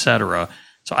credit, et cetera.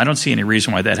 So I don't see any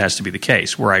reason why that has to be the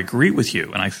case. Where I agree with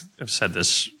you, and I've said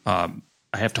this, I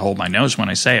have to hold my nose when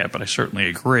I say it, but I certainly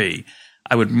agree.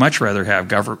 I would much rather have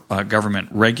government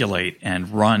regulate and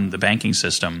run the banking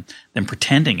system than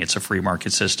pretending it's a free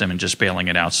market system and just bailing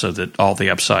it out so that all the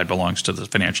upside belongs to the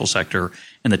financial sector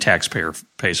and the taxpayer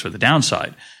pays for the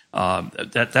downside.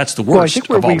 That's the worst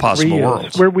of all possible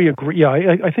worlds. Where we agree,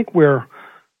 I think where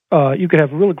you could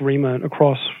have real agreement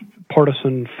across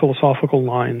partisan philosophical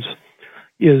lines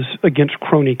is against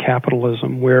crony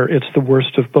capitalism, where it's the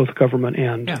worst of both government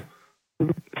and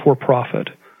for profit.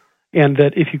 And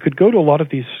that if you could go to a lot of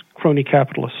these crony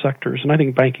capitalist sectors, and I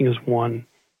think banking is one,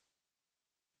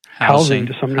 housing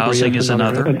to some degree housing is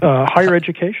another. Higher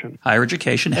education. Higher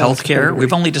education, healthcare.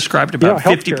 We've only described about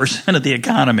 50% of the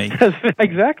economy.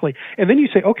 Exactly. And then you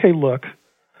say, okay, look,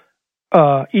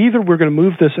 either we're going to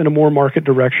move this in a more market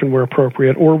direction where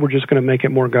appropriate, or we're just going to make it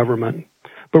more government.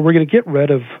 but we're going to get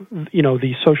rid of,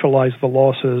 the socialize the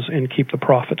losses and keep the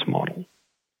profits model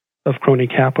of crony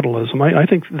capitalism. I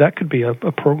think that could be a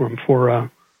program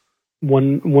for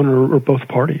one or both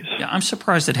parties. Yeah, I'm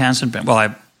surprised it hasn't been. Well,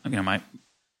 I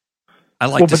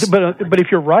like. Well, but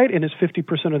if you're right, and it's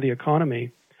 50% of the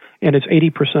economy, and it's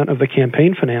 80% of the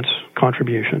campaign finance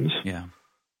contributions. Yeah.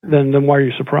 Then why are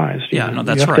you surprised? Yeah, no,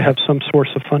 that's right. You have to have some source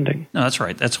of funding. No, that's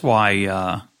right. That's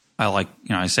why I like.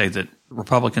 I say that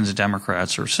Republicans and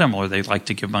Democrats are similar. They like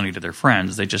to give money to their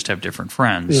friends. They just have different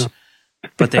friends. Yeah.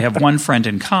 But they have one friend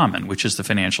in common, which is the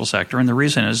financial sector. And the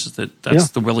reason is that's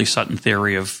the Willie Sutton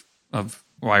theory of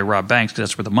why rob banks, because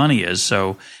that's where the money is.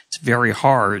 So it's very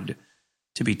hard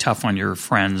to be tough on your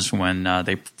friends when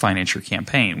they finance your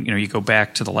campaign. You go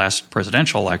back to the last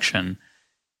presidential election.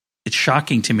 It's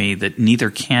shocking to me that neither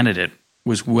candidate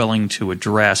was willing to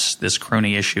address this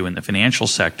crony issue in the financial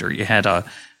sector. You had a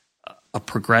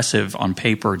progressive on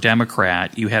paper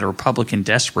Democrat. You had a Republican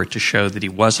desperate to show that he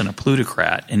wasn't a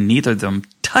plutocrat, and neither of them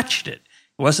touched it.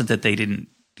 It wasn't that they didn't,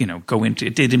 go into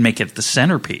it. They didn't make it the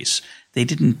centerpiece. They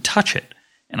didn't touch it.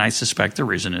 And I suspect the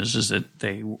reason is that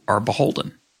they are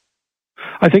beholden.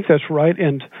 I think that's right.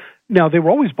 And now, they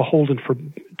were always beholden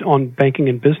on banking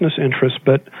and business interests,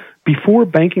 but before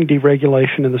banking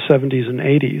deregulation in the 70s and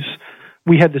 80s,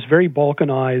 we had this very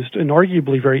balkanized and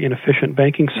arguably very inefficient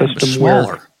banking system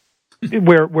where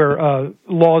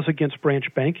laws against branch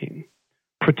banking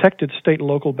protected state and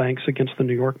local banks against the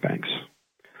New York banks.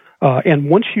 And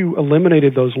once you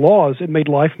eliminated those laws, it made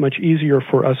life much easier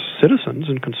for us citizens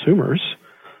and consumers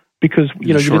because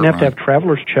you didn't have to have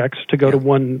traveler's checks to go to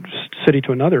one city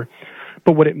to another.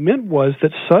 But what it meant was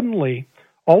that suddenly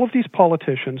all of these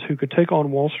politicians who could take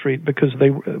on Wall Street because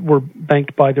they were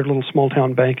banked by their little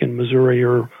small-town bank in Missouri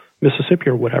or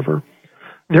Mississippi or whatever,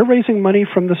 they're raising money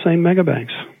from the same mega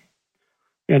banks.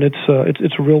 And it's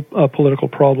a real political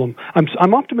problem.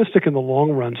 I'm optimistic in the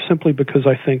long run simply because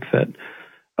I think that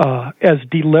as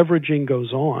deleveraging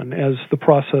goes on, as the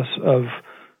process of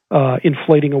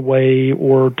inflating away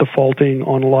or defaulting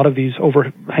on a lot of these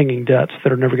overhanging debts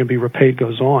that are never going to be repaid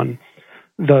goes on,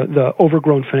 the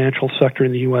overgrown financial sector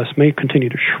in the U.S. may continue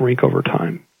to shrink over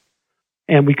time.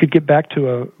 And we could get back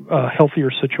to a healthier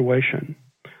situation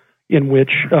in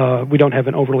which we don't have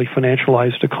an overly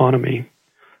financialized economy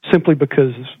simply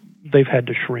because they've had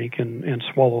to shrink and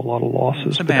swallow a lot of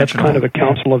losses. But that's kind of a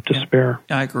counsel of despair.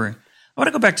 Yeah, I agree. I want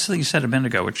to go back to something you said a minute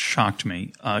ago, which shocked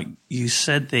me. You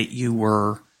said that you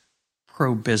were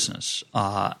pro-business.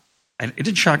 It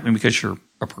didn't shock me because you're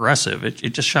a progressive.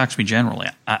 It just shocks me generally.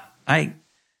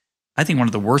 I think one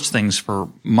of the worst things for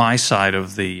my side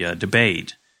of the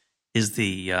debate is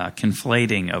the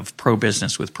conflating of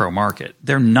pro-business with pro-market.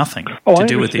 They're nothing to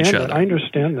do with each other. I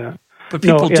understand that. But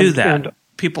people do that.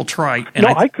 People try. And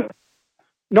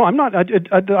I'm not.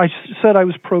 I said I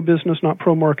was pro-business, not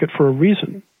pro-market for a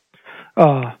reason.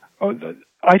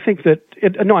 I think that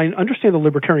I understand the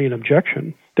libertarian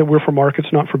objection that we're for markets,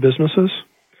 not for businesses.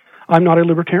 I'm not a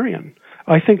libertarian.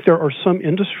 I think there are some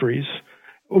industries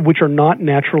which are not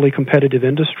naturally competitive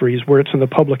industries where it's in the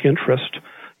public interest,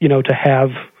 to have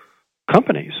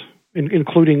companies,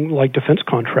 including like defense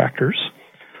contractors.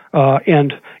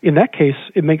 And in that case,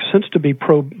 it makes sense to be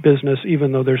pro-business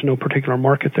even though there's no particular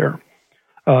market there.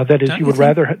 That is, you would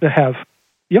rather have.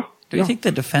 Yeah. Do you think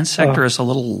the defense sector is a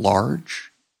little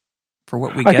large for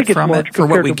what we get from it? For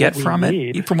what we get from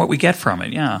it? From what we get from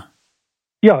it, yeah.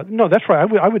 Yeah, no, that's right.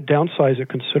 I would downsize it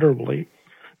considerably.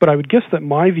 But I would guess that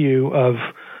my view of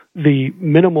the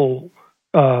minimal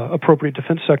appropriate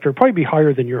defense sector would probably be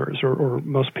higher than yours or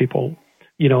most people,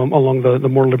 along the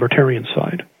more libertarian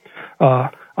side.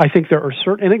 I think there are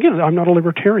certain, and again, I'm not a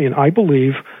libertarian. I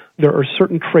believe there are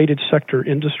certain traded sector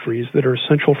industries that are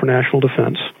essential for national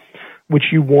defense, which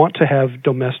you want to have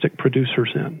domestic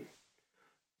producers in.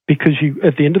 Because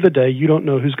at the end of the day, you don't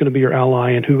know who's going to be your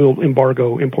ally and who will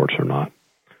embargo imports or not.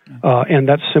 And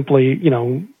that's simply,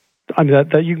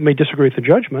 that you may disagree with the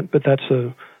judgment, but that's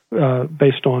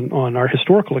based on our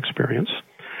historical experience.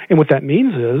 And what that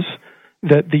means is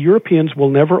that the Europeans will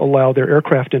never allow their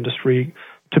aircraft industry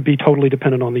to be totally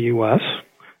dependent on the U.S.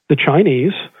 The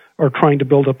Chinese are trying to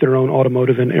build up their own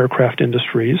automotive and aircraft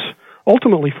industries,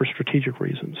 ultimately for strategic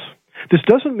reasons. This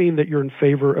doesn't mean that you're in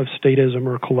favor of statism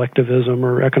or collectivism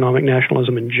or economic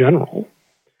nationalism in general.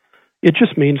 It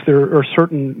just means there are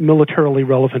certain militarily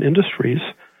relevant industries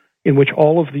in which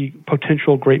all of the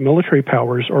potential great military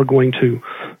powers are going to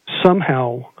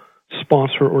somehow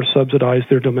sponsor or subsidize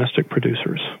their domestic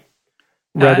producers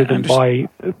rather than buy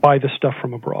the stuff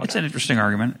from abroad. It's an interesting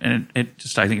argument, and I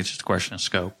think it's just a question of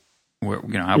scope.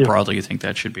 How broadly you think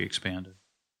that should be expanded.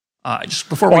 Just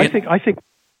before I think.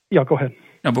 Yeah, go ahead.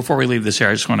 Now, before we leave this here,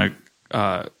 I just want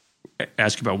to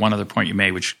ask you about one other point you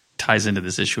made, which ties into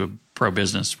this issue of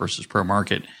pro-business versus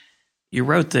pro-market. You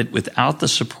wrote that without the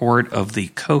support of the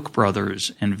Koch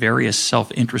brothers and various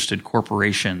self-interested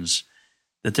corporations,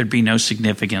 that there'd be no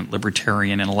significant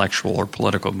libertarian intellectual or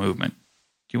political movement.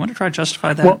 Do you want to try to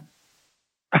justify that? Well,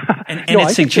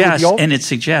 it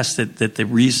suggests that the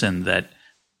reason that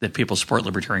people support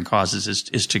libertarian causes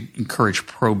is to encourage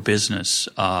pro-business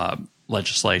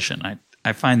legislation.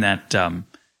 I find that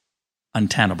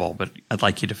untenable, but I'd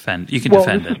like you to defend. You can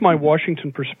defend it. This is my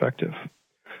Washington perspective.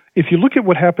 If you look at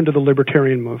what happened to the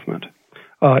libertarian movement,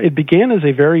 it began as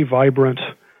a very vibrant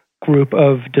group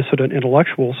of dissident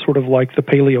intellectuals, sort of like the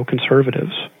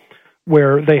paleo-conservatives,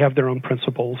 where they have their own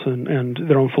principles and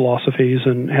their own philosophies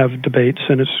and have debates,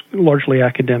 and it's largely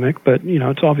academic, but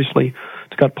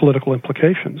it's got political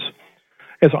implications.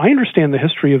 As I understand the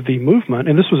history of the movement,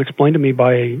 and this was explained to me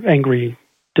by an angry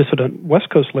dissident West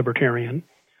Coast libertarian,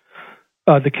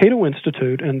 the Cato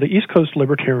Institute and the East Coast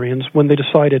libertarians, when they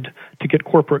decided to get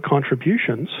corporate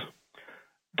contributions,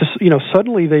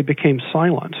 suddenly they became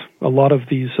silent. A lot of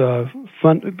these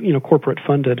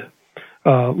corporate-funded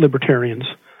libertarians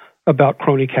about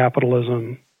crony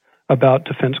capitalism, about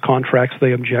defense contracts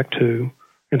they object to,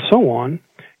 and so on,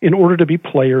 in order to be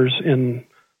players in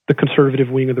the conservative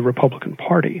wing of the Republican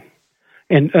Party.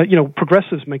 And,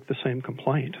 progressives make the same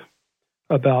complaint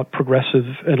about progressive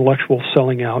intellectuals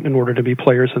selling out in order to be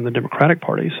players in the Democratic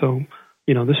Party. So,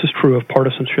 this is true of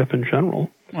partisanship in general.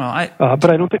 Well,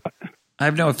 but I don't think... I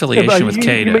have no affiliation with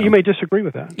Cato. You may disagree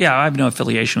with that. Yeah, I have no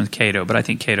affiliation with Cato, but I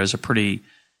think Cato is a pretty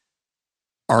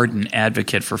ardent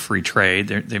advocate for free trade.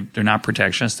 They're not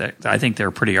protectionist. I think they're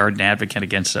a pretty ardent advocate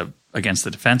against the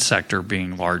defense sector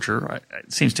being larger.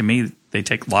 It seems to me they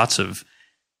take lots of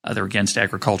they're against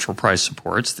agricultural price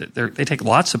supports. They take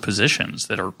lots of positions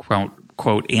that are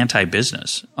quote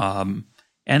anti-business, and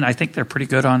I think they're pretty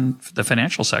good on the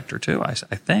financial sector too. I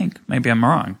think maybe I'm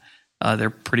wrong. They're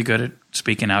pretty good at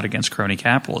speaking out against crony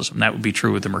capitalism. That would be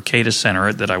true with the Mercatus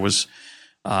Center that I was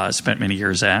spent many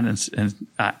years at, and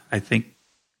I think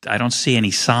I don't see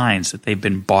any signs that they've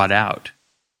been bought out.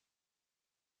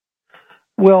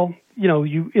 Well,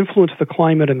 you influence the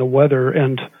climate and the weather,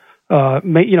 and I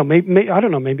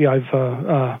don't know. Maybe I've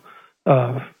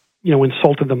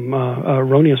insulted them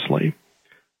erroneously,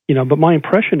 But my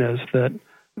impression is that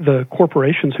the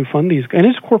corporations who fund these, and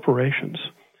it's corporations.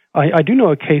 I do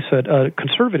know a case at a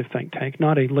conservative think tank,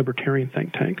 not a libertarian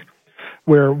think tank,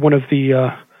 where one of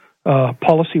the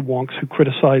policy wonks who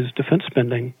criticized defense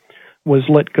spending was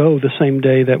let go the same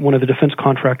day that one of the defense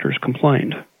contractors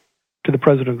complained to the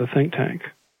president of the think tank.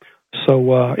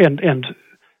 So,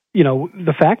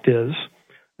 the fact is,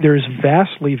 there's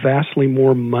vastly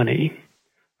more money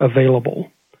available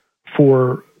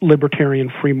for libertarian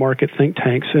free market think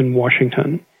tanks in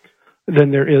Washington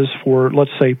than there is for,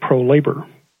 let's say, pro-labor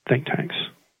think tanks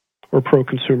or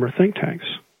pro-consumer think tanks.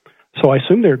 So I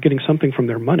assume they're getting something from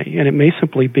their money, and it may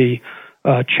simply be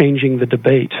changing the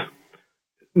debate,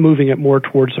 moving it more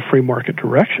towards the free market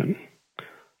direction.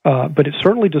 But it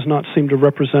certainly does not seem to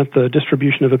represent the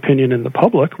distribution of opinion in the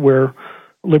public, where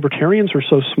libertarians are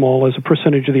so small as a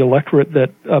percentage of the electorate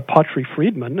that Patri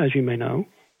Friedman, as you may know,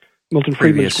 Milton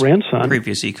Friedman's grandson,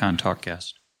 previous Econ Talk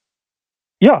guest.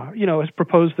 Yeah, has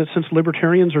proposed that since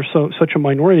libertarians are such a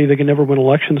minority, they can never win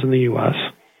elections in the U.S.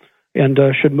 and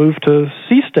should move to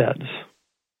seasteads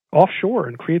offshore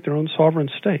and create their own sovereign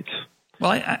states.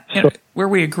 Well, where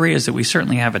we agree is that we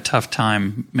certainly have a tough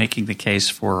time making the case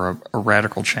for a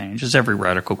radical change, as every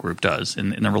radical group does,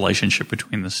 in the relationship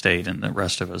between the state and the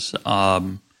rest of us.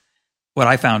 What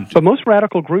I found, but most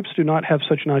radical groups do not have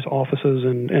such nice offices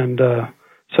and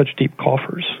such deep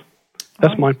coffers.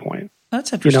 That's my point.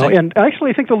 That's interesting. And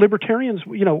actually, I think the libertarians,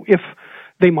 if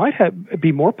they might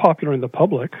be more popular in the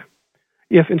public,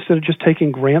 if instead of just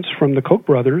taking grants from the Koch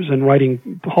brothers and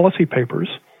writing policy papers,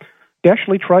 they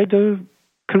actually tried to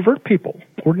convert people,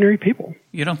 ordinary people.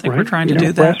 You don't think we're trying to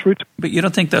do that? Grassroots. But you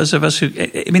don't think those of us who,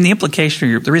 the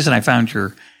implication, the reason I found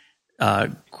your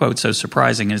quote so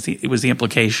surprising is it was the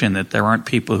implication that there aren't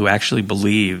people who actually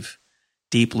believe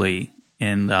deeply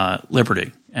in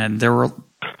liberty. And there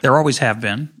always have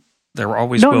been. There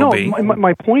always will be.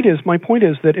 My point is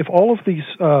that if all of these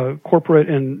corporate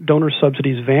and donor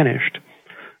subsidies vanished,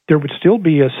 there would still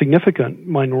be a significant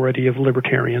minority of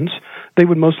libertarians. They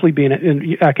would mostly be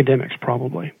in academics,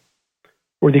 probably,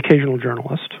 or the occasional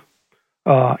journalist,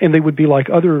 and they would be like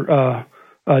other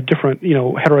different,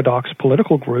 heterodox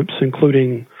political groups,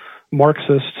 including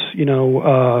Marxists,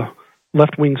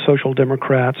 left-wing social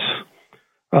democrats,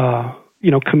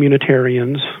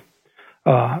 communitarians.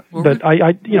 But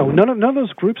I, none of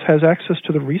those groups has access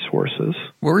to the resources.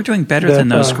 Well, we're doing better than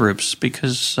those groups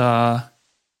because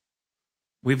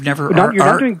we've never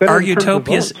our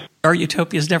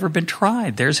utopia's never been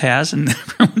tried. Theirs has, and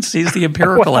everyone sees the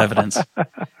empirical evidence.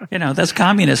 That's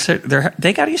communists.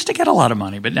 They got used to get a lot of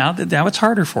money, but now it's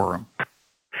harder for them.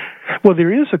 Well,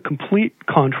 there is a complete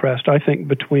contrast, I think,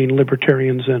 between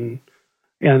libertarians and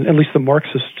at least the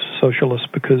Marxist socialists,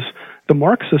 because the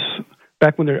Marxists,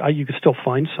 back when you could still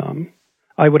find some,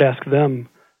 I would ask them,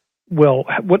 well,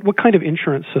 what kind of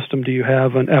insurance system do you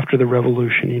have after the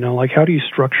revolution? Like how do you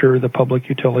structure the public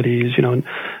utilities?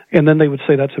 And then they would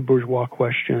say that's a bourgeois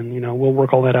question. We'll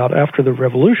work all that out after the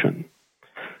revolution.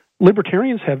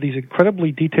 Libertarians have these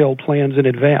incredibly detailed plans in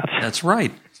advance. That's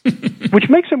right. Which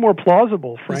makes it more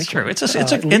plausible, frankly. It's true.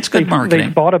 It's good marketing.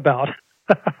 They thought about.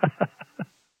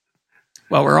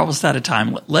 Well, we're almost out of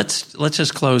time. Let's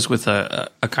just close with a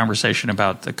conversation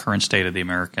about the current state of the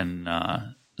American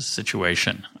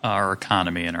situation, our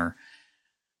economy, and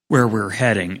where we're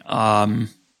heading.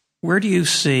 Where do you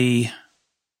think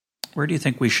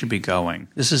we should be going?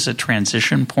 This is a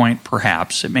transition point,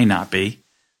 perhaps. It may not be.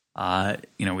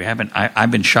 We haven't.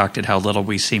 I've been shocked at how little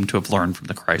we seem to have learned from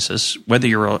the crisis. Whether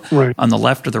you're on the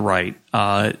left or the right,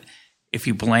 if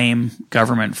you blame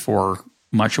government for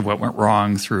much of what went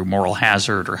wrong through moral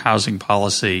hazard or housing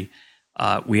policy,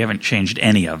 we haven't changed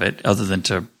any of it, other than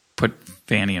to put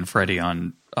Fannie and Freddie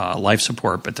on life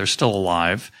support, but they're still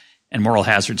alive. And moral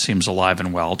hazard seems alive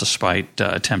and well, despite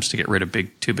attempts to get rid of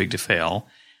too big to fail.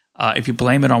 If you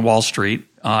blame it on Wall Street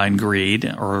and greed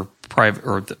or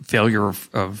the failure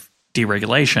of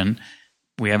deregulation,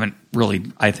 we haven't really,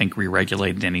 I think,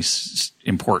 re-regulated in any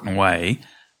important way.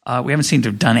 We haven't seemed to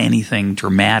have done anything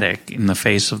dramatic in the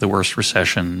face of the worst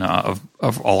recession of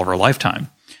all of our lifetimes.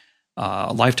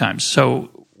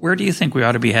 So where do you think we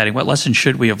ought to be heading? What lessons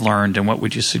should we have learned, and what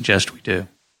would you suggest we do?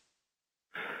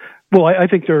 Well, I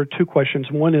think there are two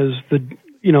questions. One is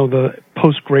the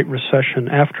post-Great Recession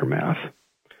aftermath,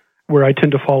 where I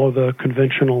tend to follow the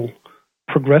conventional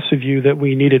progressive view that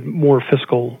we needed more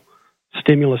fiscal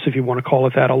stimulus, if you want to call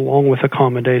it that, along with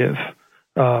accommodative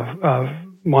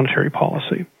monetary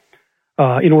policy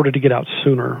in order to get out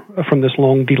sooner from this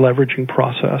long deleveraging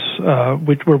process,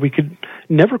 where we could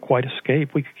never quite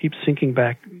escape. We could keep sinking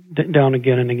back down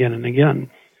again and again and again.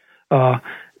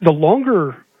 The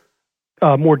longer,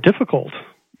 more difficult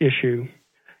issue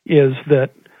is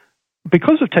that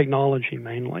because of technology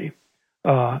mainly,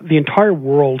 the entire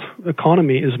world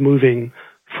economy is moving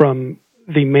from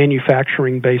the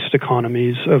manufacturing-based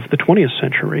economies of the 20th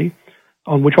century,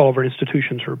 on which all of our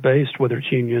institutions are based, whether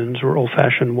it's unions or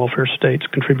old-fashioned welfare states,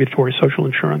 contributory social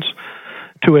insurance,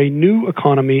 to a new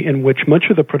economy in which much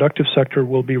of the productive sector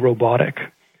will be robotic.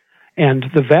 And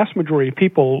the vast majority of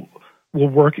people will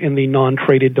work in the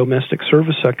non-traded domestic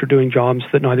service sector, doing jobs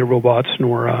that neither robots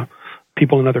nor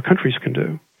people in other countries can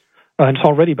do. And it's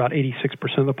already about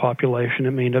 86% of the population.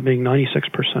 It may end up being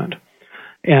 96%.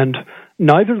 And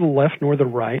neither the left nor the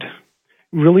right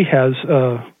really has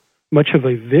much of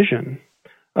a vision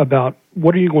about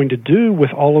what are you going to do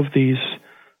with all of these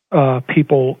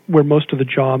people, where most of the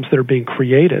jobs that are being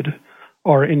created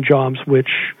are in jobs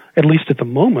which, at least at the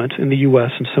moment in the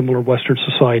U.S. and similar Western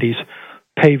societies,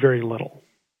 pay very little.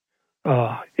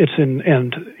 These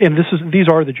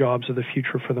are the jobs of the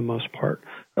future for the most part.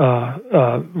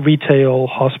 Retail,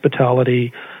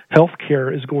 hospitality,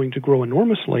 healthcare is going to grow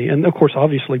enormously, and of course,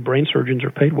 obviously, brain surgeons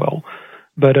are paid well,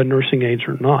 but nursing aides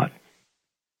are not.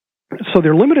 So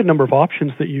there are a limited number of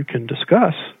options that you can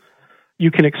discuss. You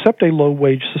can accept a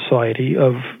low-wage society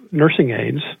of nursing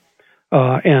aides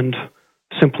and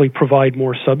simply provide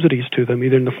more subsidies to them,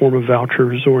 either in the form of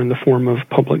vouchers or in the form of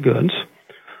public goods.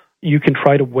 You can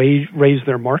try to raise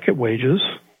their market wages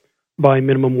by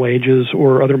minimum wages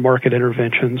or other market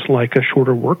interventions like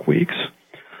shorter work weeks.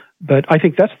 But I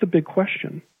think that's the big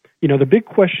question. The big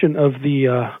question of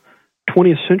the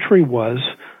 20th century was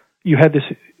you had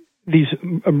these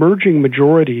emerging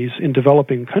majorities in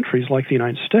developing countries like the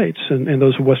United States and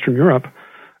those of Western Europe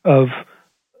of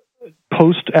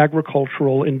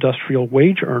post-agricultural industrial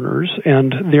wage earners,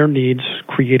 and their needs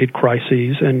created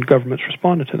crises, and governments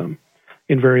responded to them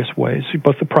in various ways,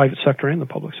 both the private sector and the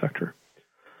public sector.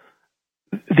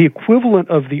 The equivalent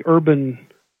of the urban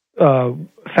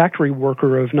factory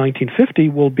worker of 1950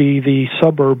 will be the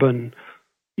suburban,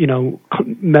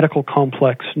 medical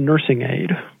complex nursing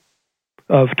aide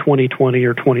of 2020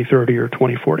 or 2030 or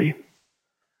 2040.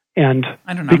 And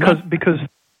I don't know, because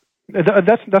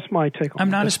that's my take on it. I'm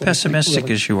not as pessimistic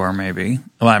as you are, maybe.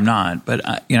 Well, I'm not, but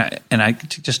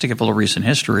just to give a little recent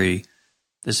history,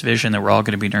 this vision that we're all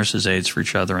going to be nurses' aides for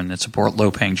each other and it's a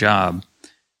low-paying job.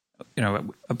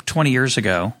 20 years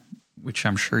ago, which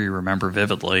I'm sure you remember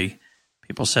vividly,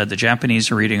 people said the Japanese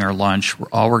are eating our lunch.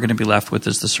 All we're going to be left with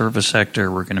is the service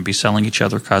sector. We're going to be selling each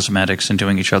other cosmetics and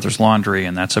doing each other's laundry,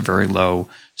 and that's a very low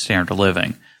standard of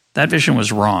living. That vision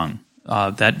was wrong.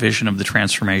 That vision of the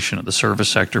transformation of the service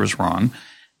sector was wrong.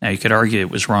 Now, you could argue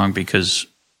it was wrong because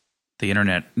the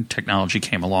internet technology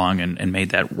came along and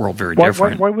made that world very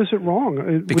different. Why was it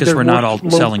wrong? Because we're not all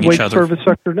selling each other. Service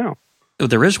sector now.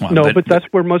 There is one. No, but that's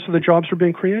where most of the jobs are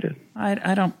being created.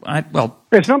 Well,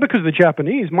 it's not because of the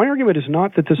Japanese. My argument is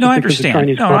not that this is because of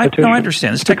Chinese competition. I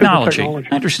understand. It's technology.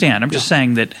 I understand. I'm just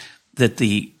saying that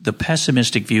the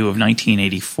pessimistic view of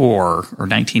 1984 or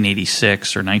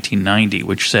 1986 or 1990,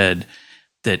 which said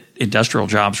that industrial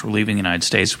jobs were leaving the United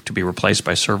States to be replaced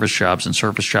by service jobs and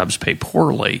service jobs pay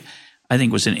poorly, I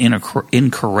think was an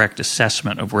incorrect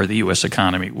assessment of where the U.S.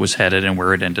 economy was headed and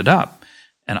where it ended up.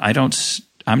 And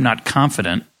I'm not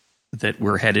confident that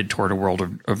we're headed toward a world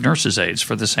of nurses' aides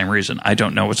for the same reason. I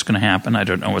don't know what's going to happen. I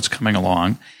don't know what's coming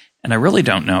along. And I really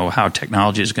don't know how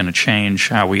technology is going to change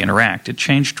how we interact. It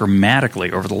changed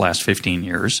dramatically over the last 15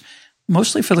 years,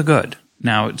 mostly for the good.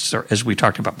 Now, as we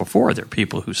talked about before, there are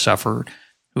people who suffer,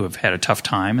 who have had a tough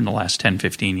time in the last 10,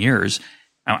 15 years.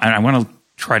 And I want to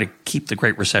try to keep the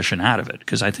Great Recession out of it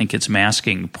because I think it's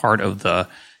masking part of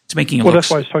it's making it look. That's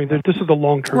why I was talking. This is the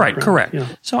long term. Right, trend. correct. Yeah.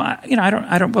 So I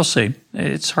don't. We'll see.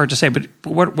 It's hard to say. But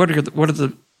what are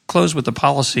the close with the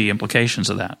policy implications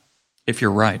of that? If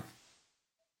you're right.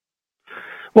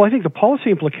 Well, I think the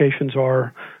policy implications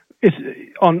are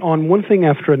on one thing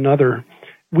after another.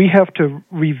 We have to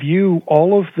review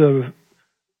all of the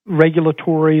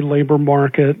regulatory, labor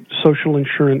market, social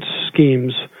insurance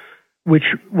schemes, which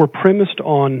were premised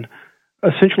on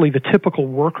essentially the typical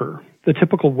worker, the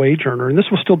typical wage earner, and this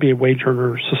will still be a wage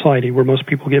earner society where most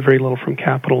people get very little from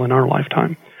capital in our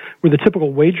lifetime, where the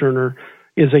typical wage earner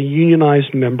is a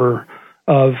unionized member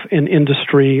of an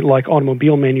industry like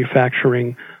automobile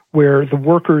manufacturing where the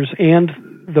workers and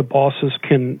the bosses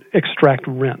can extract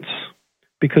rents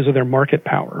because of their market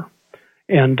power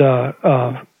and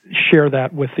share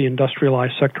that with the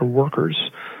industrialized sector workers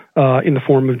in the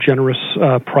form of generous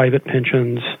private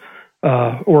pensions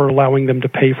or allowing them to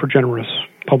pay for generous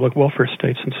public welfare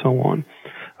states and so on.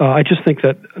 I just think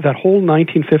that whole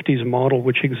 1950s model,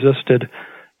 which existed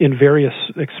in various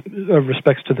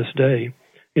respects to this day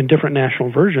in different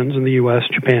national versions in the U.S.,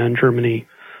 Japan, Germany,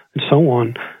 and so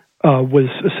on, was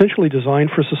essentially designed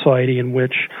for a society in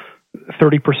which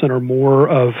 30% or more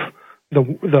of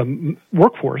the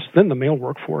workforce, then the male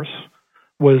workforce,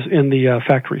 was in the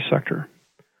factory sector.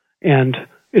 And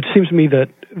it seems to me that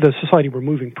the society we're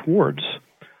moving towards,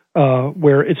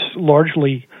 where it's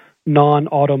largely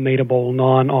non-automatable,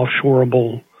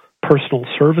 non-offshoreable personal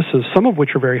services, some of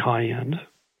which are very high-end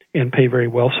and pay very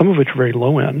well, some of which are very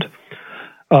low-end,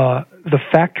 the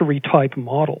factory-type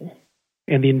model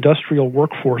and the industrial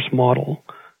workforce model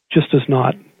just does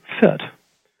not fit.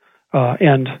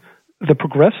 And the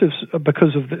progressives,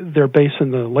 because of their base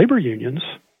in the labor unions,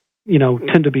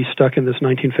 tend to be stuck in this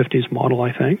 1950s model,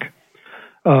 I think.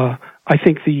 I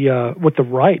think what the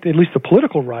right, at least the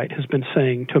political right, has been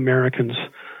saying to Americans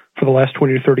for the last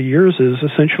 20 or 30 years is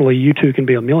essentially, you too can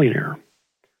be a millionaire,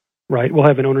 right? We'll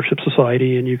have an ownership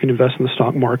society and you can invest in the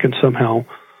stock market somehow.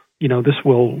 You'll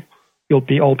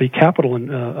all be capital and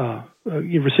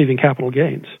receiving capital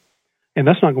gains. And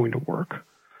that's not going to work.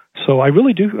 So I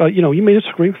really do, you may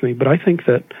disagree with me, but I think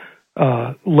that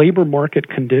labor market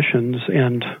conditions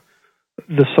and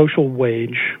the social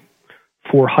wage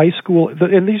for high school,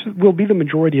 and these will be the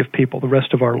majority of people the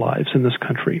rest of our lives in this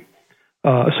country,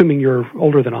 assuming you're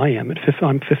older than I am.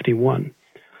 I'm 51.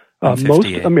 Most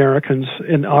Americans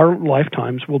in our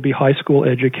lifetimes will be high school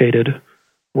educated,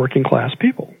 working class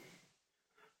people.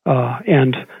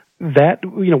 And that,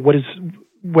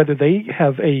 whether they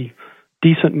have a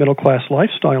decent middle class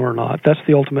lifestyle or not, that's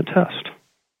the ultimate test,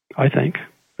 I think,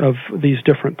 of these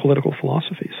different political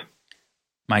philosophies.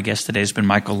 My guest today has been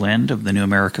Michael Lind of the New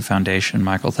America Foundation.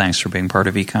 Michael, thanks for being part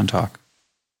of Econ Talk.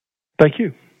 Thank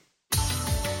you.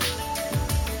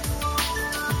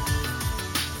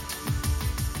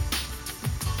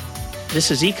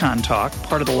 This is Econ Talk,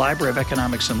 part of the Library of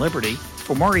Economics and Liberty.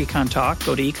 For more Econ Talk,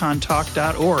 go to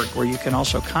econtalk.org, where you can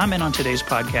also comment on today's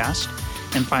podcast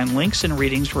and find links and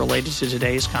readings related to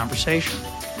today's conversation.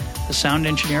 The sound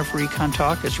engineer for Econ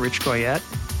Talk is Rich Goyette.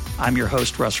 I'm your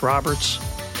host, Russ Roberts.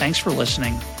 Thanks for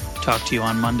listening. Talk to you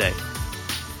on Monday.